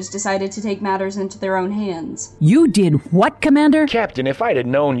officers decided to take matters into their own hands. You did what, Commander? Captain, if I'd have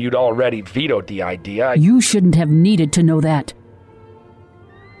known you'd already vetoed the idea, You shouldn't have needed to know that.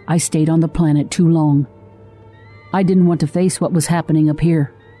 I stayed on the planet too long. I didn't want to face what was happening up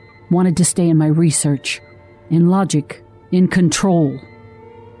here. Wanted to stay in my research, in logic, in control.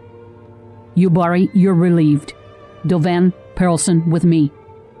 Yubari, you're relieved. Dovan, Perelson, with me.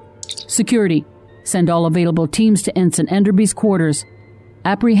 Security, send all available teams to Ensign Enderby's quarters.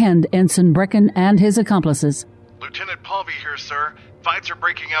 Apprehend Ensign Brecken and his accomplices. Lieutenant Palvey here, sir. Fights are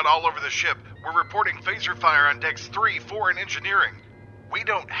breaking out all over the ship. We're reporting phaser fire on decks 3, 4, and engineering. We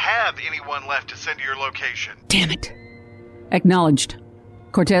don't have anyone left to send to your location. Damn it. Acknowledged.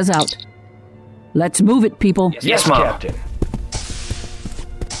 Cortez out. Let's move it, people. Yes, Mom. Captain.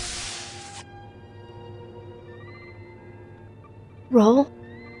 Rawl?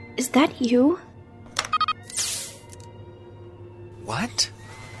 Is that you? What?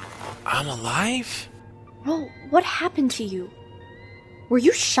 I'm alive? Rawl, what happened to you? Were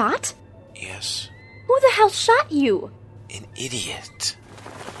you shot? Yes. Who the hell shot you? An idiot.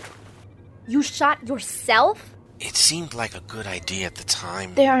 You shot yourself? It seemed like a good idea at the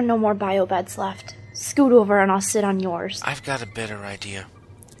time. There are no more biobeds left. Scoot over and I'll sit on yours. I've got a better idea.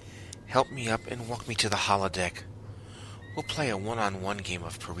 Help me up and walk me to the holodeck. We'll play a one-on-one game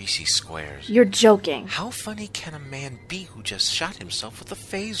of Parisi squares. You're joking. How funny can a man be who just shot himself with a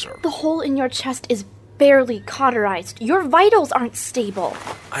phaser? The hole in your chest is barely cauterized. Your vitals aren't stable.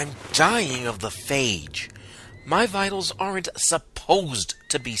 I'm dying of the phage. My vitals aren't supposed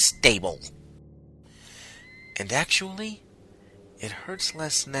to be stable. And actually, it hurts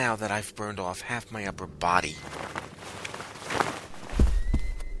less now that I've burned off half my upper body.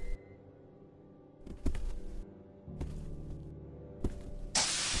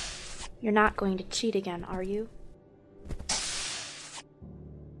 You're not going to cheat again, are you?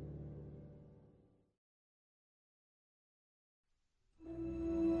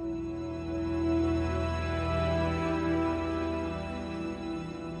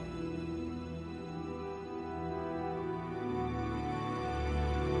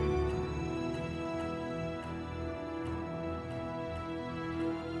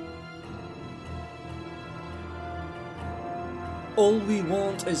 All we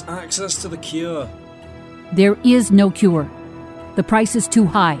want is access to the cure. There is no cure. The price is too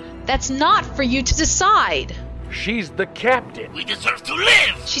high. That's not for you to decide. She's the captain. We deserve to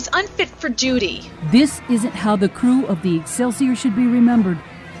live! She's unfit for duty. This isn't how the crew of the Excelsior should be remembered.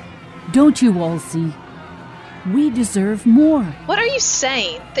 Don't you all see? We deserve more. What are you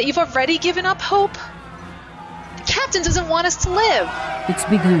saying? That you've already given up hope? The captain doesn't want us to live. It's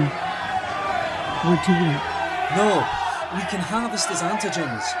begun. We're too late. No, we can harvest his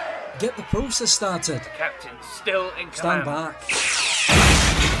antigens. Get the process started. Captain's still in Stand command. back.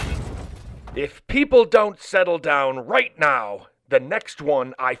 If people don't settle down right now, the next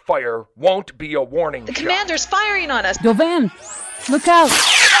one I fire won't be a warning The shot. commander's firing on us. Dovan, look out!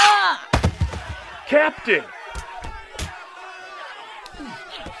 Captain!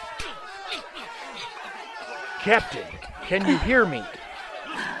 Captain, can you hear me?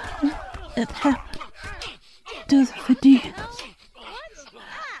 It happened to the Vidians.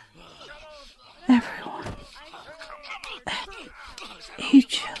 Everyone at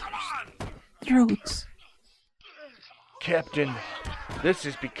each other's throats. Captain, this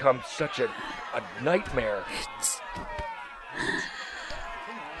has become such a nightmare. It's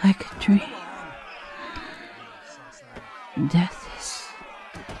like a dream. Death is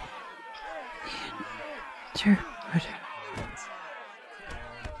the interpreter.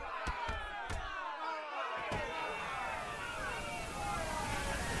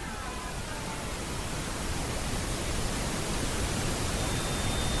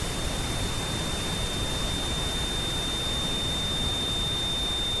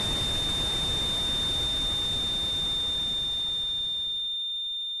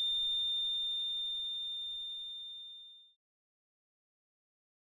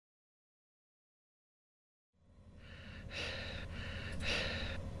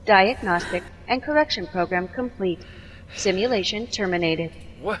 Diagnostic and correction program complete. Simulation terminated.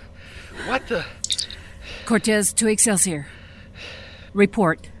 What the? Cortez to Excelsior.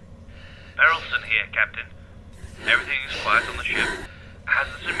 Report. Berylson here, Captain. Everything is quiet on the ship. Has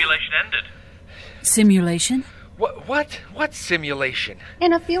the simulation ended? Simulation? What simulation?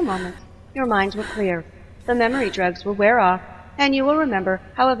 In a few moments, your minds will clear. The memory drugs will wear off, and you will remember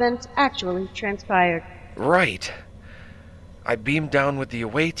how events actually transpired. Right. I beamed down with the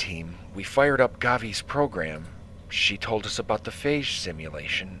away team. We fired up Gavi's program. She told us about the phage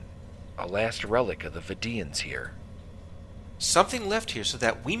simulation. A last relic of the Vidians here. Something left here so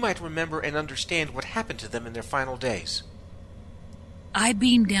that we might remember and understand what happened to them in their final days. I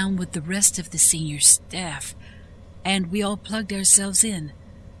beamed down with the rest of the senior staff, and we all plugged ourselves in.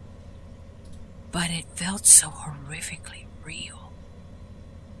 But it felt so horrifically real.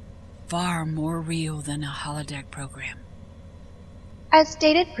 Far more real than a holodeck program. As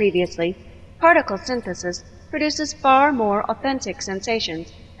stated previously, particle synthesis produces far more authentic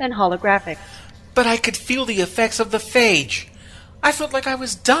sensations than holographic. But I could feel the effects of the phage. I felt like I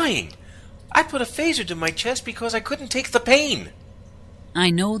was dying. I put a phaser to my chest because I couldn't take the pain. I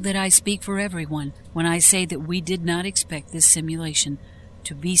know that I speak for everyone when I say that we did not expect this simulation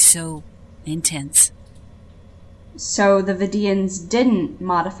to be so intense. So the Vidians didn't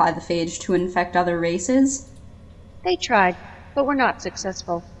modify the phage to infect other races? They tried, but were not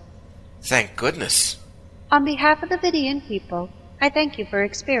successful. Thank goodness. On behalf of the Vidian people, I thank you for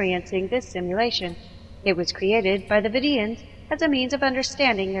experiencing this simulation. It was created by the Vidians as a means of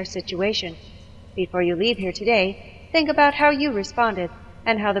understanding their situation. Before you leave here today, think about how you responded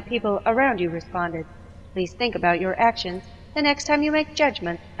and how the people around you responded. Please think about your actions the next time you make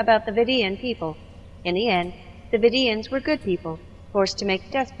judgments about the Vidian people. In the end, the Vidians were good people, forced to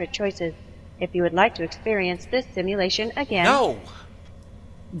make desperate choices. If you would like to experience this simulation again... No!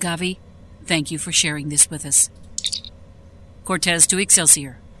 Gavi, thank you for sharing this with us. Cortez to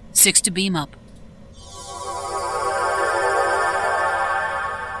Excelsior. 6 to beam up.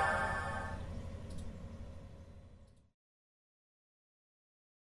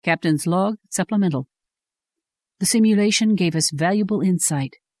 Captain's log supplemental. The simulation gave us valuable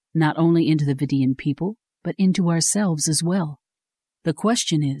insight, not only into the Vidian people, but into ourselves as well. The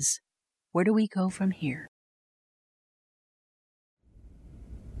question is, where do we go from here?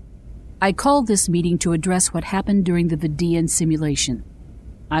 I called this meeting to address what happened during the Vidian simulation.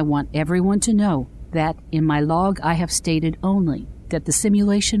 I want everyone to know that in my log I have stated only that the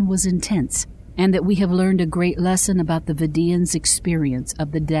simulation was intense and that we have learned a great lesson about the Vidians' experience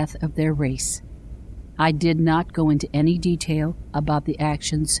of the death of their race. I did not go into any detail about the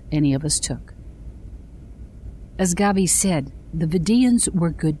actions any of us took. As Gavi said, the Vidians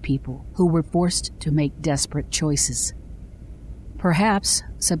were good people who were forced to make desperate choices. Perhaps,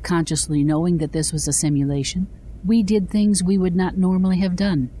 subconsciously knowing that this was a simulation, we did things we would not normally have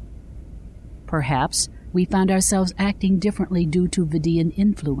done. Perhaps we found ourselves acting differently due to Vidian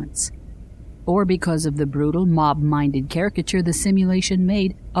influence, or because of the brutal, mob-minded caricature the simulation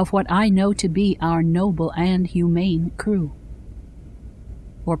made of what I know to be our noble and humane crew.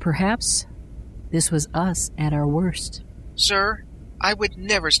 Or perhaps this was us at our worst. Sir, I would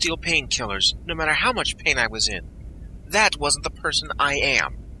never steal painkillers, no matter how much pain I was in. That wasn't the person I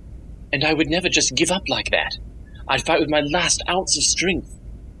am. And I would never just give up like that. I'd fight with my last ounce of strength.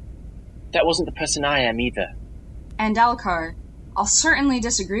 That wasn't the person I am either. And Alcar, I'll certainly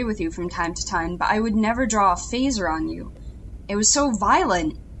disagree with you from time to time, but I would never draw a phaser on you. It was so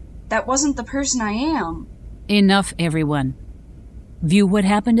violent. That wasn't the person I am. Enough, everyone. View what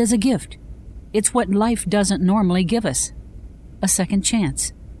happened as a gift. It's what life doesn't normally give us. A second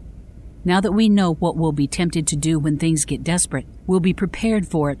chance. Now that we know what we'll be tempted to do when things get desperate, we'll be prepared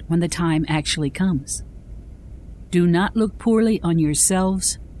for it when the time actually comes. Do not look poorly on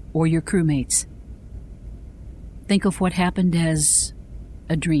yourselves or your crewmates. Think of what happened as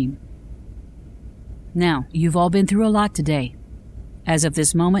a dream. Now, you've all been through a lot today. As of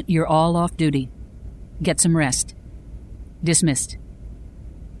this moment, you're all off duty. Get some rest. Dismissed.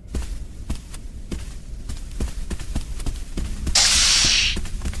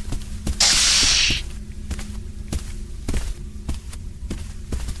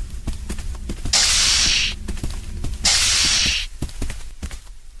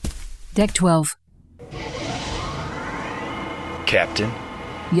 Deck 12. Captain?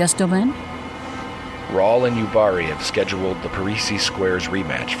 Yes, Dovan? Rawl and Yubari have scheduled the Parisi Squares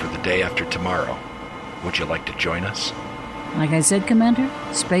rematch for the day after tomorrow. Would you like to join us? Like I said, Commander,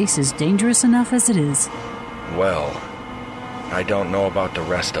 space is dangerous enough as it is. Well, I don't know about the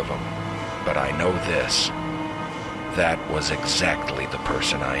rest of them, but I know this. That was exactly the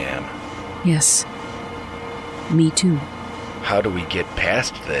person I am. Yes. Me too. How do we get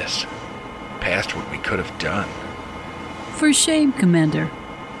past this? Past what we could have done? For shame, Commander.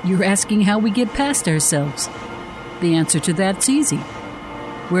 You're asking how we get past ourselves. The answer to that's easy.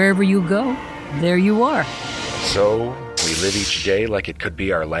 Wherever you go, there you are. So, we live each day like it could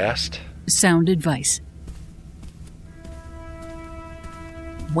be our last? Sound advice.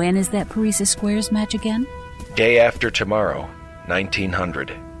 When is that Parisi Squares match again? Day after tomorrow,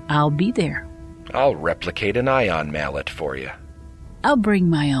 1900. I'll be there. I'll replicate an ion mallet for you. I'll bring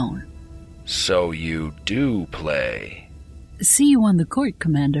my own. So you do play. See you on the court,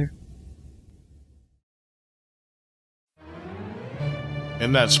 Commander.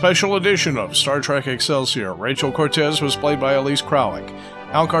 In that special edition of Star Trek Excelsior, Rachel Cortez was played by Elise Krawick,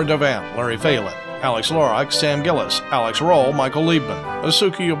 Alcar Devan, Larry Phelan, Alex Lorak, Sam Gillis, Alex Roll, Michael Liebman,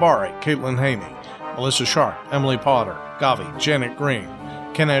 Asuki Yubari, Caitlin Haney, Melissa Sharp, Emily Potter, Gavi, Janet Green,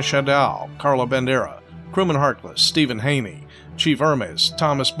 Kenesh Adao, Carla Bandera, Crewman Harkless, Stephen Haney, Chief Hermes,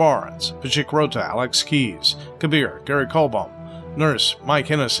 Thomas Barnes, Pachik Rota, Alex Keys, Kabir, Gary Colbaum, Nurse, Mike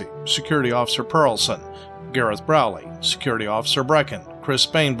Hennessy, Security Officer Pearlson, Gareth Browley, Security Officer Brecken, Chris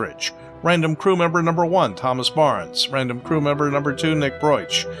Bainbridge, Random Crew Member Number 1, Thomas Barnes, Random Crew Member Number 2, Nick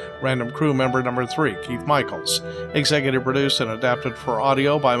Broich, Random Crew Member Number 3, Keith Michaels, Executive produced and adapted for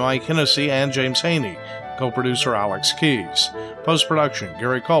audio by Mike Hennessy and James Haney, co-producer Alex Keys, post-production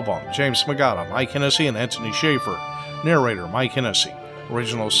Gary Colbaum, James Magada, Mike Hennessy, and Anthony Schaefer, narrator Mike Hennessy,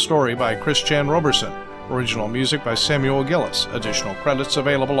 original story by Chris Chan Roberson, original music by Samuel Gillis, additional credits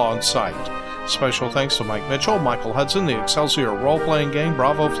available on site. Special thanks to Mike Mitchell, Michael Hudson, the Excelsior role-playing game,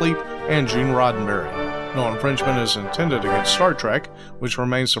 Bravo Fleet, and Gene Roddenberry. No infringement is intended against Star Trek, which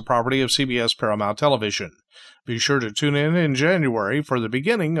remains the property of CBS Paramount Television. Be sure to tune in January for the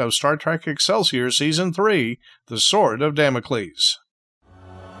beginning of Star Trek Excelsior Season 3, The Sword of Damocles.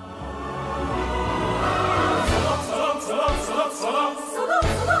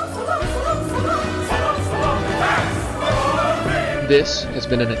 This has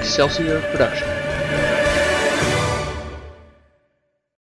been an Excelsior production.